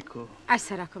খেয়াল রাখো।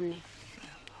 আচ্ছা রাখুন নি।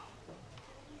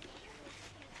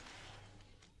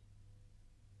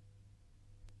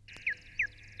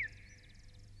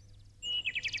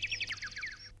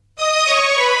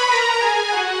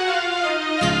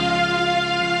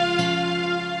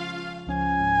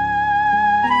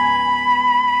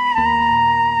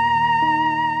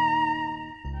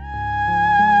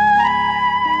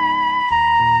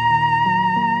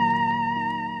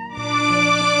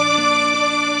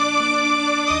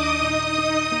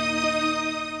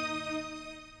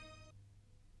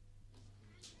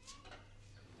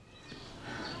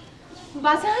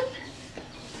 বাজান,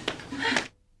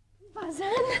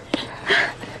 বাজান,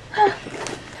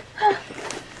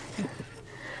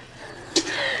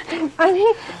 আরে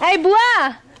এই বুয়া,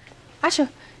 আসো,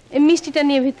 এই মিষ্টিটা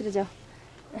নিয়ে ভিতরে যাও।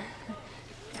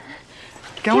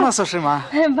 কেমন আছো সে মা?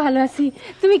 ভালো আছি,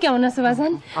 তুমি কেমন আছো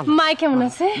বাজান? মা কেমন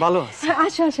আছে? ভালো আছে।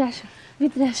 আসো আসো আসো,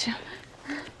 ভিতরে আসো।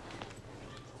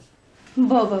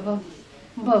 বউ বাবা,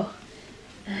 বউ।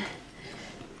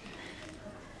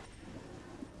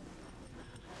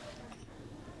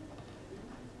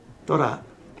 তোরা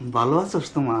ভালো আছোস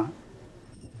তো মা?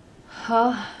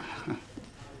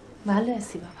 ভালো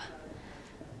আছি বাবা,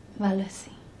 ভালো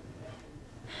আছি।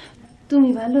 তুমি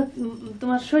ভালো?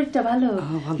 তোমার শরীরটা ভালো?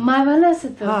 মা ভালো আছে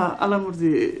তো? হ্যাঁ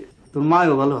আলামুরজি, তোর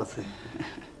মাও ভালো আছে।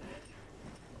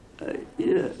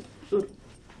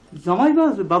 জামাই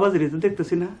বাবাজির তো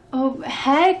দেখতেছি না। ও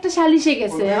হ্যাঁ, একটা সালিশে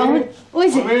গেছে, ওই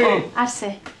যে আসছে।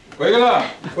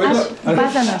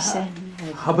 বাজান আসছে।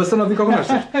 হাবাসান আপনি কখন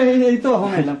আসছেন? এই তো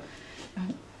এখন এলাম।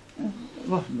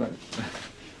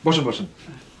 বসেন বসেন।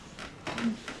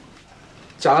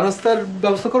 চা নাস্তার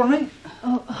ব্যবস্থা করো নাই?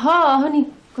 হ্যাঁ এখনই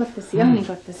করতেছি, এখনই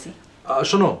করতেছি।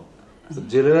 শোনো,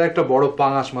 জেলেরা একটা বড়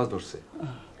পাঙাশ মাছ ধরছে,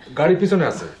 গাড়ি পিছনে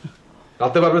আছে,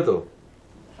 রাতে পারবে তো?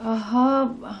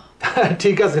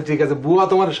 ঠিক আছে ঠিক আছে, বুয়া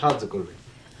তোমার সাহায্য করবে।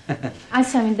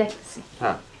 আচ্ছা আমি দেখতেছি।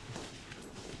 হ্যাঁ।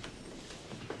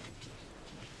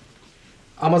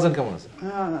 আমাজন কেমন আছে?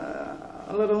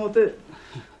 আল্লাহর রহমতে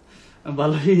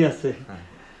ভালোই আছে।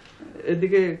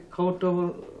 এদিকে খবর টবর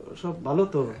সব ভালো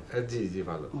তো? জি জি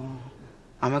ভালো।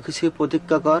 আমাকে সে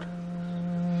প্রতিজ্ঞা কর,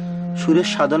 সুরের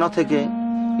সাধনা থেকে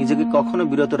নিজেকে কখনো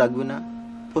বিরত রাখবি না।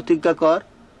 প্রতিজ্ঞা কর।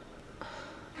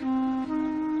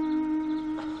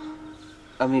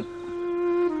 আমি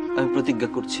আমি প্রতিজ্ঞা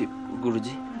করছি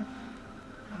গুরুজি।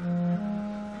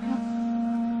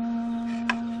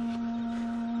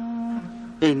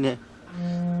 এই নে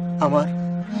আমার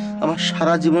আমার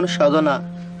সারা জীবন সাধনা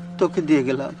তোকে দিয়ে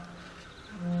গেলাম।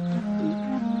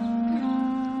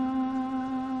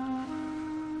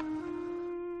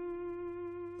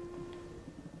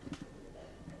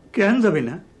 কেন যাবি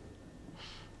না?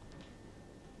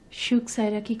 সুখ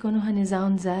সাইরা কি কোনোখানে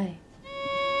যাওন যায়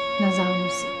না যাওন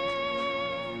উচিত?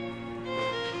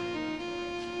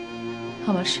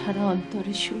 আমার সারা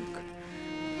অন্তরে সুখ,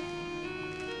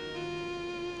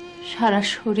 সারা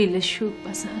শরীরে সুখ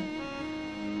বাসান।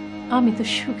 আমি তো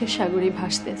সুখে সাগরে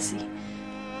ভাসতেছি।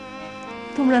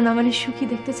 তোমরা না মানে সুখী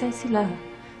দেখতে চাইছিলা?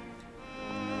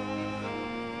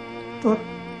 তোর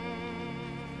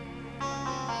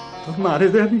মারে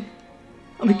দে,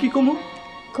 আমি কি কমো?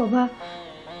 কবা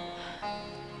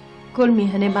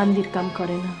কলমিহানে বান্দির কাম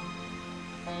করে না,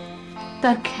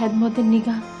 তার খেদমতের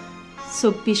নিগা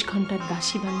 24 ঘন্টার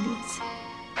দাসী বান্দিয়েছে,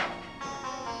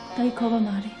 তাই কবা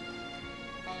মারে।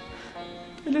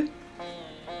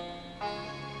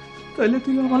 তাইলে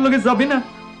তুই আমার লগে যাবি না?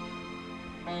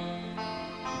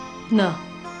 না,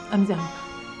 আমি যাব না।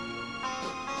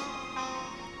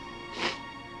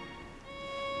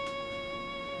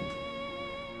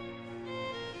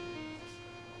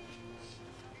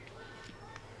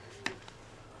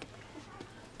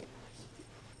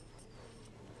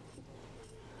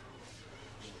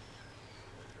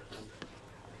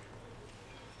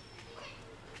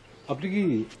 আপনি কি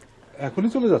এখনই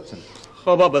চলে যাচ্ছেন? হ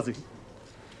বাবাজি।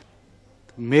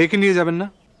 মেয়েকে নিয়ে যাবেন না?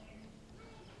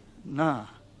 না,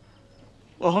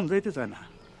 ওহন যাইতে চায় না।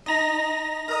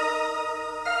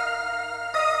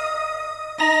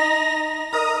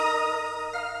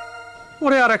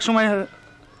 ওরে আর এক সময়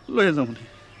লয়ে যাবো।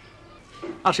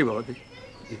 আসি বাবাজি।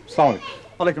 সালাম আলাইকুম।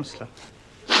 ওয়ালাইকুম আসসালাম।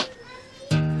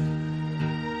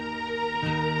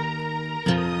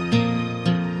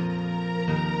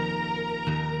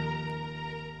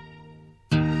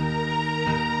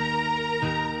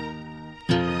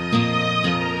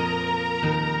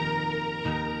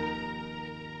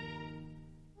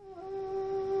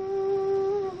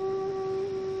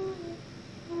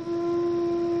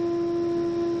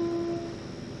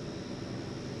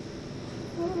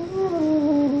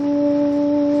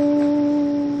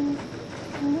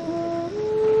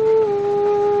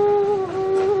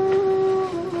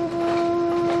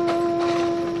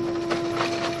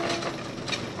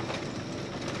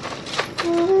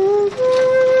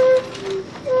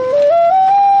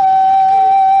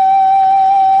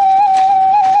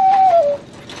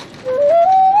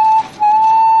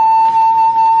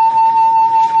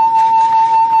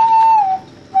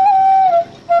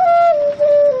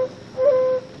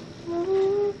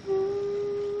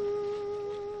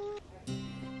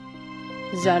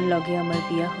 যার লগে আমার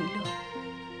বিয়া হইল,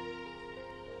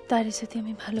 তারে যদি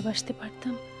আমি ভালোবাসতে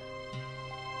পারতাম,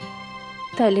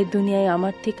 তাহলে দুনিয়ায়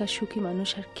আমার থেকে সুখী মানুষ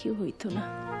আর কেউ হইতো না।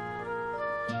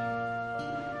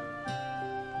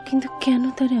 কিন্তু কেন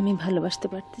তারে আমি ভালোবাসতে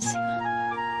পারতেছি না?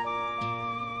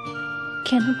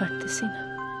 কেন পারতেছি না?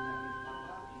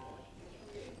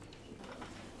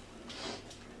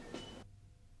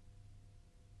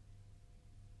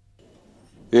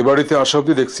 এ বাড়িতে আসা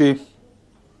অব্দি দেখছি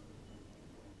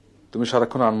তুমি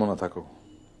সারাক্ষণ আনমনা থাকো।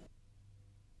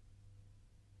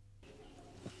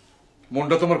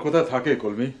 মনটা তোমার কোথায় থাকে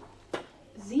কলমি?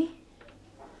 জি,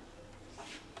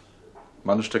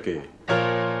 মানুষটাকে?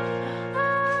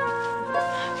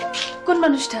 কোন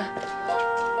মানুষটা?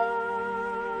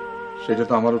 সেটা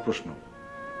তো আমারও প্রশ্ন।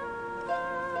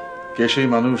 কে সেই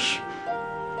মানুষ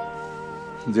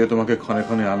যে তোমাকে ক্ষণে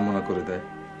ক্ষণে আনমনা করে দেয়?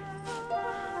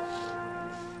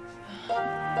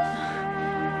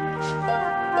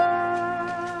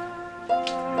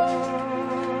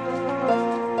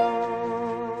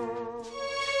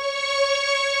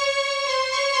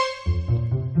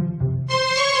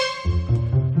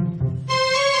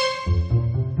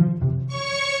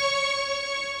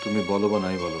 তুমি বলো বা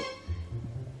নাই বলো,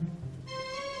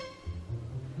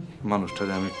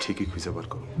 মানুষটারে আমি ঠিকই খুঁজে বার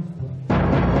করব।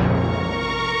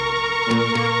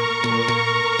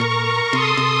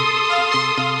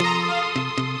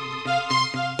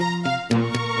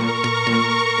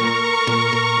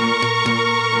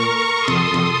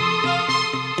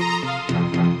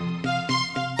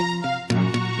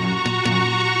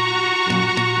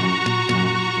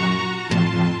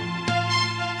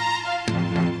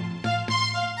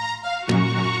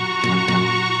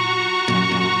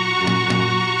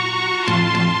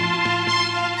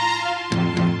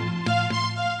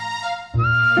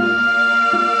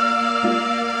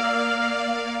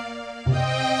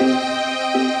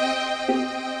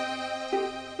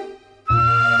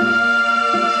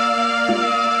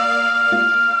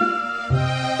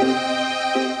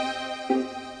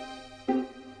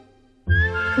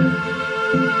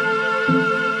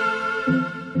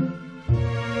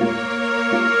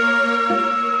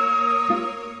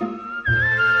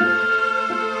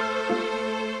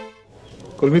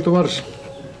 কলমি, তোমার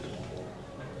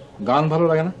গান ভালো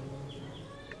লাগে না?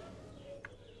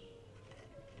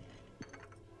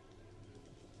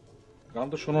 গান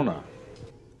তো শোনো না,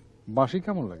 বাঁশি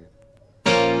কেমন লাগে?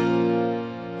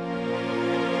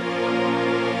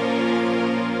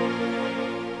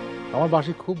 আমার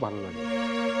বাঁশি খুব ভালো লাগে।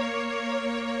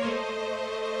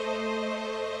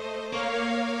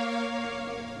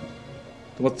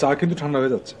 তোমার চা কিন্তু ঠান্ডা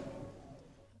হয়ে যাচ্ছে।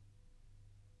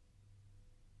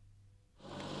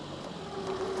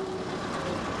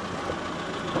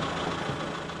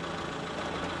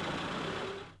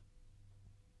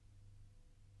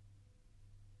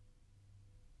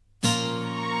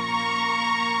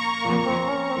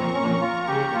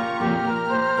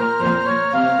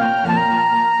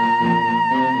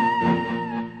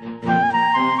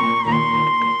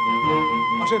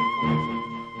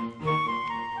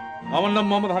 আমার নাম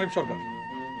মোহাম্মদ হানিফ সরকার।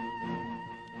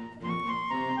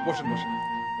 বসেন বসেন,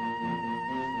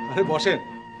 আরে বসেন।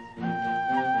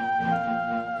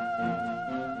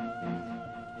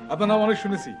 আপনার নাম অনেক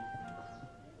শুনেছি,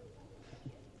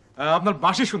 আপনার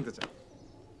বাঁশি শুনতে চাই।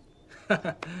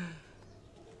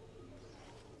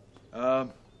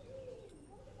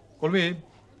 কলমি,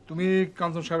 তুমি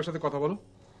কাঞ্চন সাহেবের সাথে কথা বলো,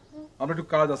 আমার একটু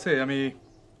কাজ আছে, আমি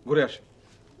ঘুরে আসি।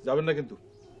 যাবেন না কিন্তু,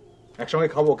 একসঙ্গে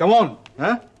খাবো, কেমন?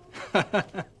 হ্যাঁ,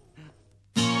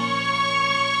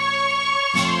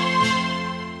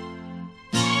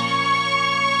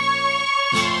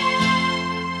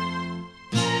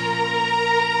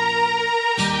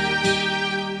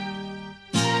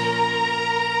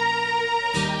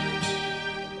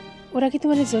 ওরা কি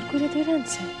তোমার জোর করে ধরে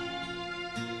আনছে?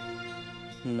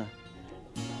 না।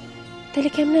 তাহলে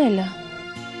কেমনে এলা?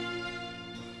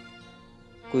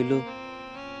 কইল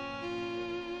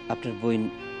আপনার বইন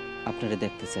আপনারে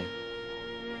দেখতে চাই।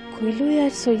 কইলো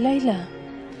আর সইলাইলা?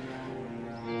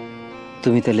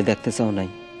 তুমি তাহলে দেখতে চাও নাই?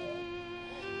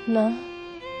 না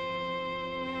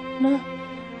না,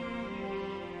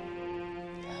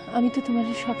 আমি তো তোমার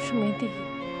সবসময় দেখি,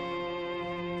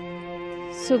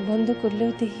 চোখ বন্ধ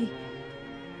করলেও দেখি,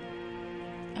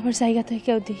 আবার জায়গা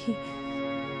থেকেও দেখি,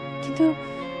 কিন্তু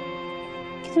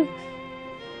কিন্তু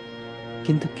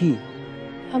কিন্তু কি?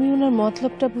 আমি ওনার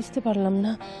মতলবটা বুঝতে পারলাম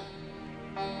না।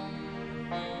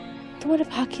 তোমার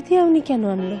ফাঁকি দিয়ে উনি কেন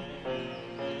আনলো?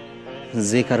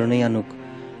 যে কারণেই আনুক,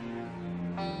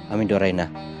 আমি ডরাই না।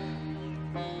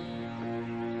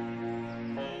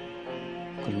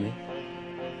 কলমি,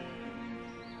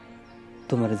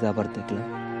 তোমার যে আবার দেখলাম,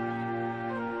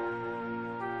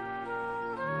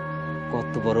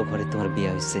 কত বড় ঘরে তোমার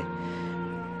বিয়ে হয়েছে,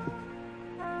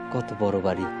 কত বড়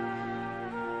বাড়ি।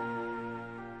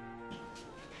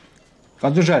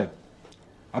 কাঞ্চন সাহেব,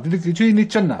 আপনি তো কিছুই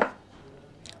নিচ্ছেন না।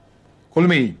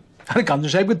 কলমি, আরে কাঞ্চন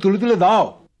সাহেবকে তুলে তুলে দাও।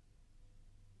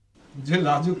 যে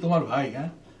লাজুক তোমার ভাই।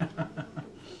 হ্যাঁ,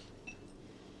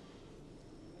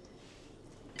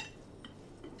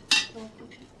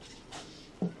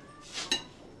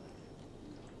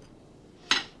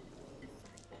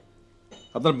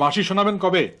 আপনার বাঁশি শোনাবেন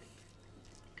কবে?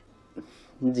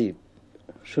 জি,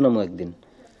 শোনামো একদিন।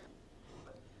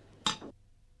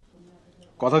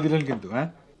 কথা দিলেন কিন্তু? হ্যাঁ,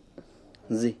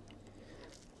 জি।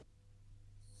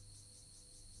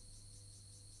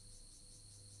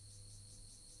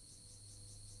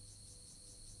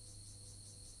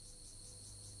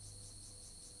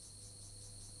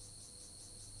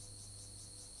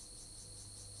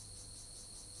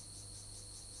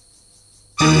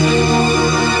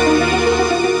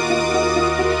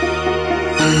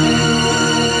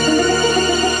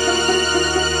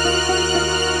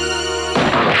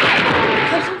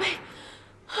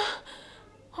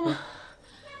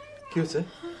 কি হয়েছে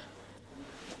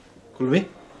কলমি?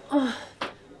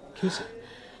 কি হয়েছে?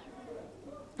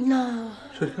 না,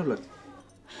 শরীর খারাপ লাগছে?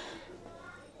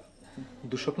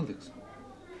 দুঃস্বপ্ন দেখছো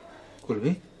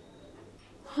কলমি?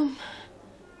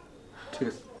 ঠিক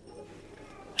আছে,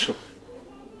 শো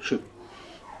শো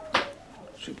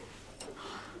শো।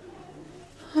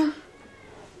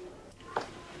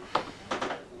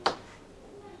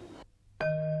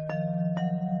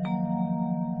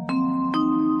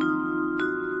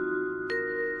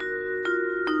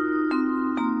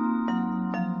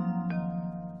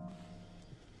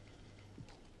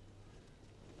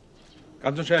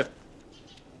 কাঞ্চন সাহেব,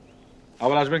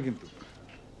 আবার আসবেন কিন্তু।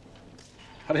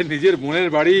 আরে নিজের বোনের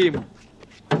বাড়ি,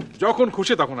 যখন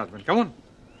খুশি তখন আসবেন, কেমন?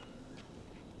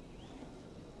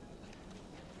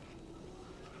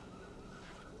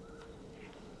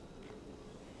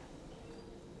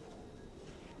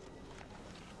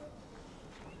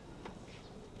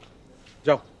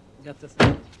 যাও।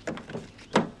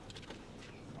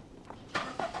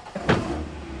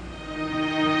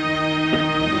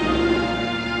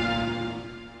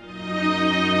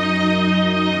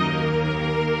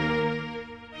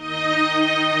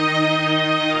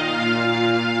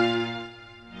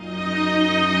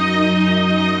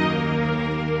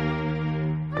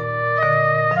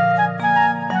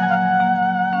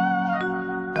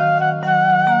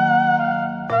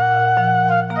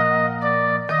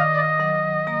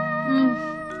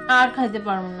 আর খাইতে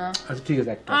পারবো না। আচ্ছা ঠিক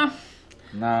আছে, একটা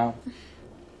না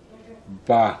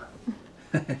বাহ।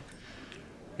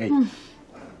 এই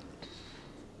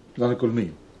জানো কলমি,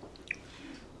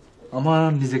 আমার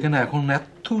নিজেকে না এখন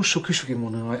এত সুখী সুখী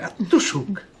মনে হয়, এত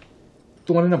সুখ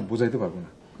তোমার না বোঝাইতে পারবো না।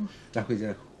 দেখো এই যে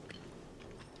দেখো,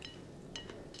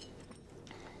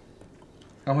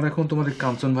 আমার এখন তোমার এই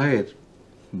কাঞ্চন ভাইয়ের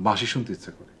বাঁশি শুনতে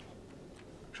ইচ্ছা করে।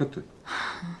 সত্যি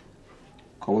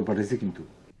খবর পাঠিয়েছি কিন্তু।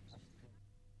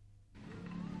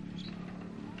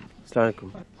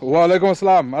 ওয়ালাইকুম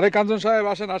আসসালাম। আরে কাঞ্চন সাহেব,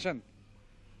 আসেন আসেন,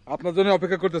 আপনার জন্য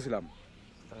অপেক্ষা করতেছিলাম।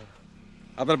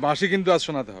 আপনার বাঁশি কিন্তু আজ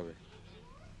শোনাতে হবে।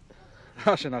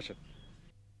 আসেন আসেন।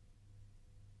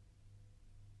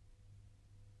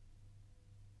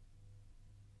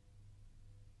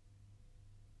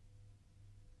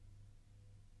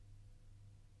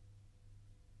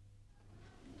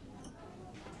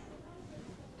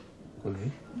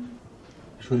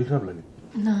 শরীর খারাপ লাগে?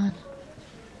 না,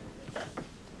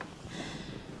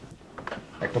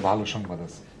 একটা ভালো সংবাদ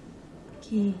আছে।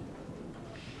 কি?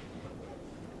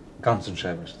 কাঞ্চন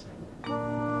সাহেব আসছে।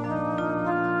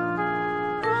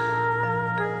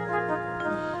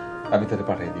 আমি তাহলে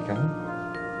পাঠাই দিই, কেমন?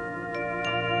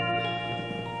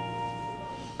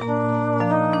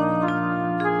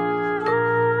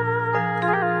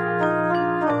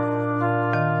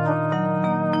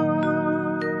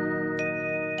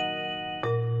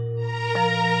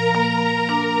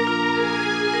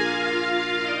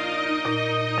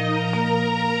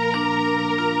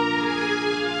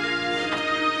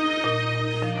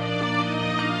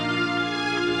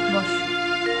 বস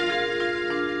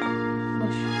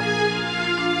বস।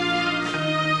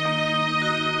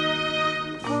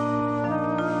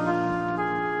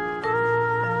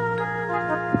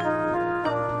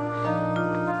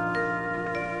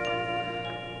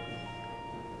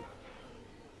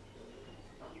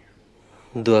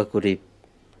 দোয়া করি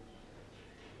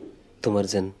তোমার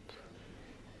যেন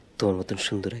তোমার মতন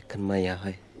সুন্দর একখান মাইয়া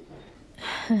হয়।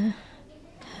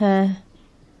 হ্যাঁ,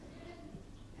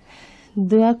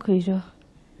 দোয়া কইর।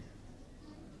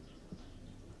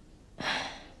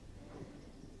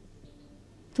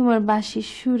 তোমার বাঁশির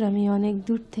সুর আমি অনেক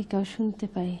দূর থেকেও শুনতে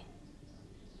পাই।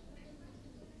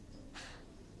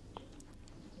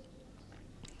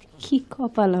 কি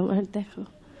কপাল আমার, দেখো,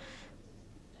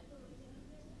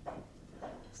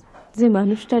 যে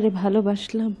মানুষটারে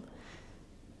ভালোবাসলাম,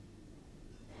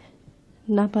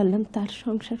 না পারলাম তার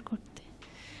সংসার করতে,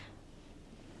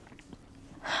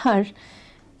 আর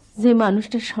যে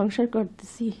মানুষটার সংসার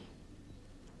করতেছি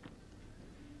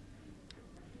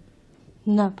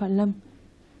না পারলাম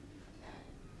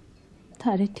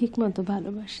তারে ঠিক মতো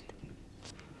ভালোবাসতে।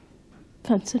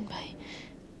 কাঞ্চন ভাই,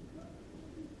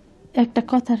 একটা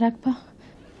কথা রাখবা?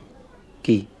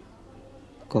 কি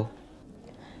কও?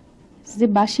 যে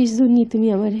বাঁশির জন্য তুমি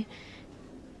আমারে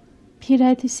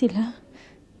ফিরাইতেছিলা,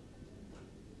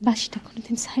 বাঁশিটা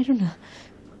কোনোদিন ছাইরো না।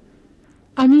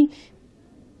 আমি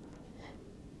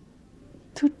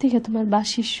দূর থেকে তোমার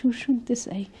বাঁশির সুর শুনতে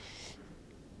চাই।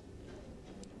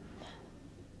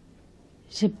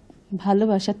 সে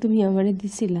ভালোবাসা তুমি আমারে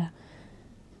দিছিলা,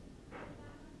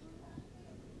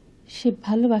 সে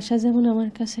ভালোবাসা যেমন আমার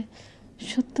কাছে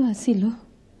সত্য আছিল,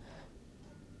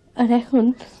 আর এখন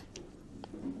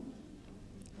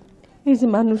এই যে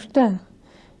মানুষটা,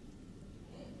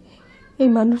 এই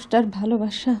মানুষটার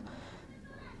ভালোবাসা,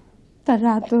 তার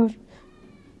আদর,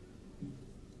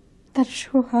 তার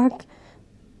সোহাগ,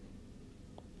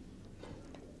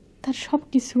 তার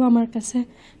সবকিছু আমার কাছে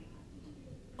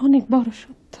অনেক বড়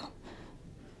সত্য।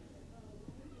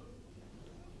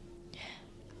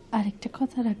 আরেকটা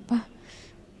কথা রাখবা?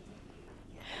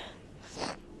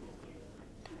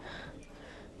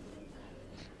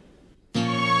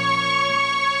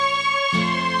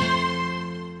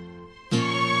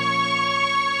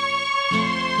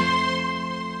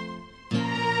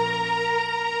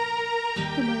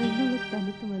 তোমার এই নোলকটা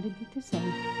আমি তোমারে দিতে চাই।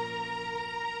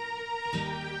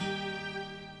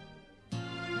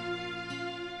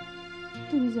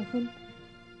 তুমি যখন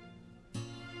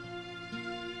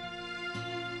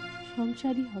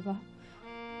সংসারী হবা,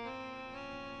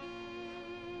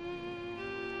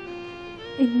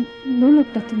 এই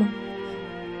নোলকটা তোমার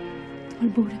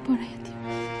বউরে পড়াইয়া দিও।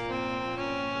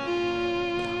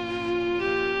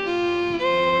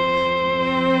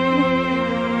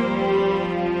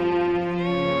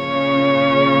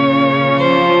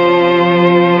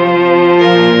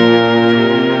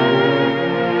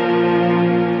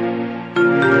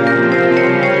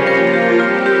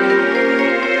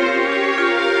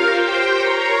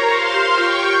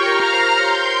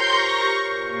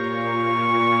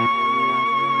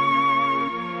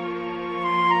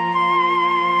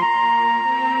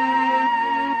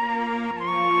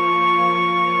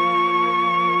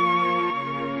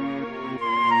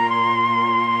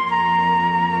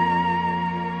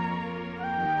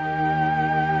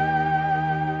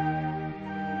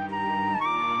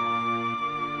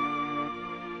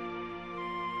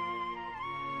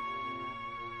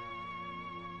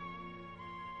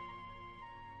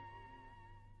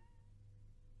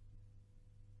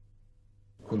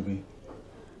 কলমি,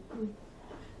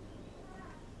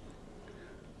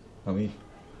 আমি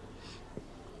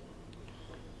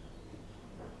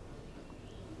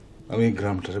আমি এই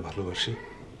গ্রামটারে ভালোবাসি,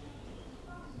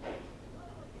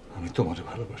 আমি তোমারে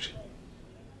ভালোবাসি।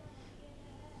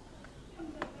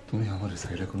 তুমি আমার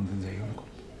সাইডে কোনোদিন যাইও না।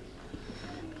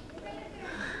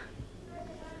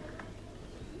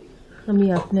 আমি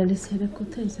আপনার ছেড়ে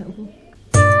কোথায় যাব?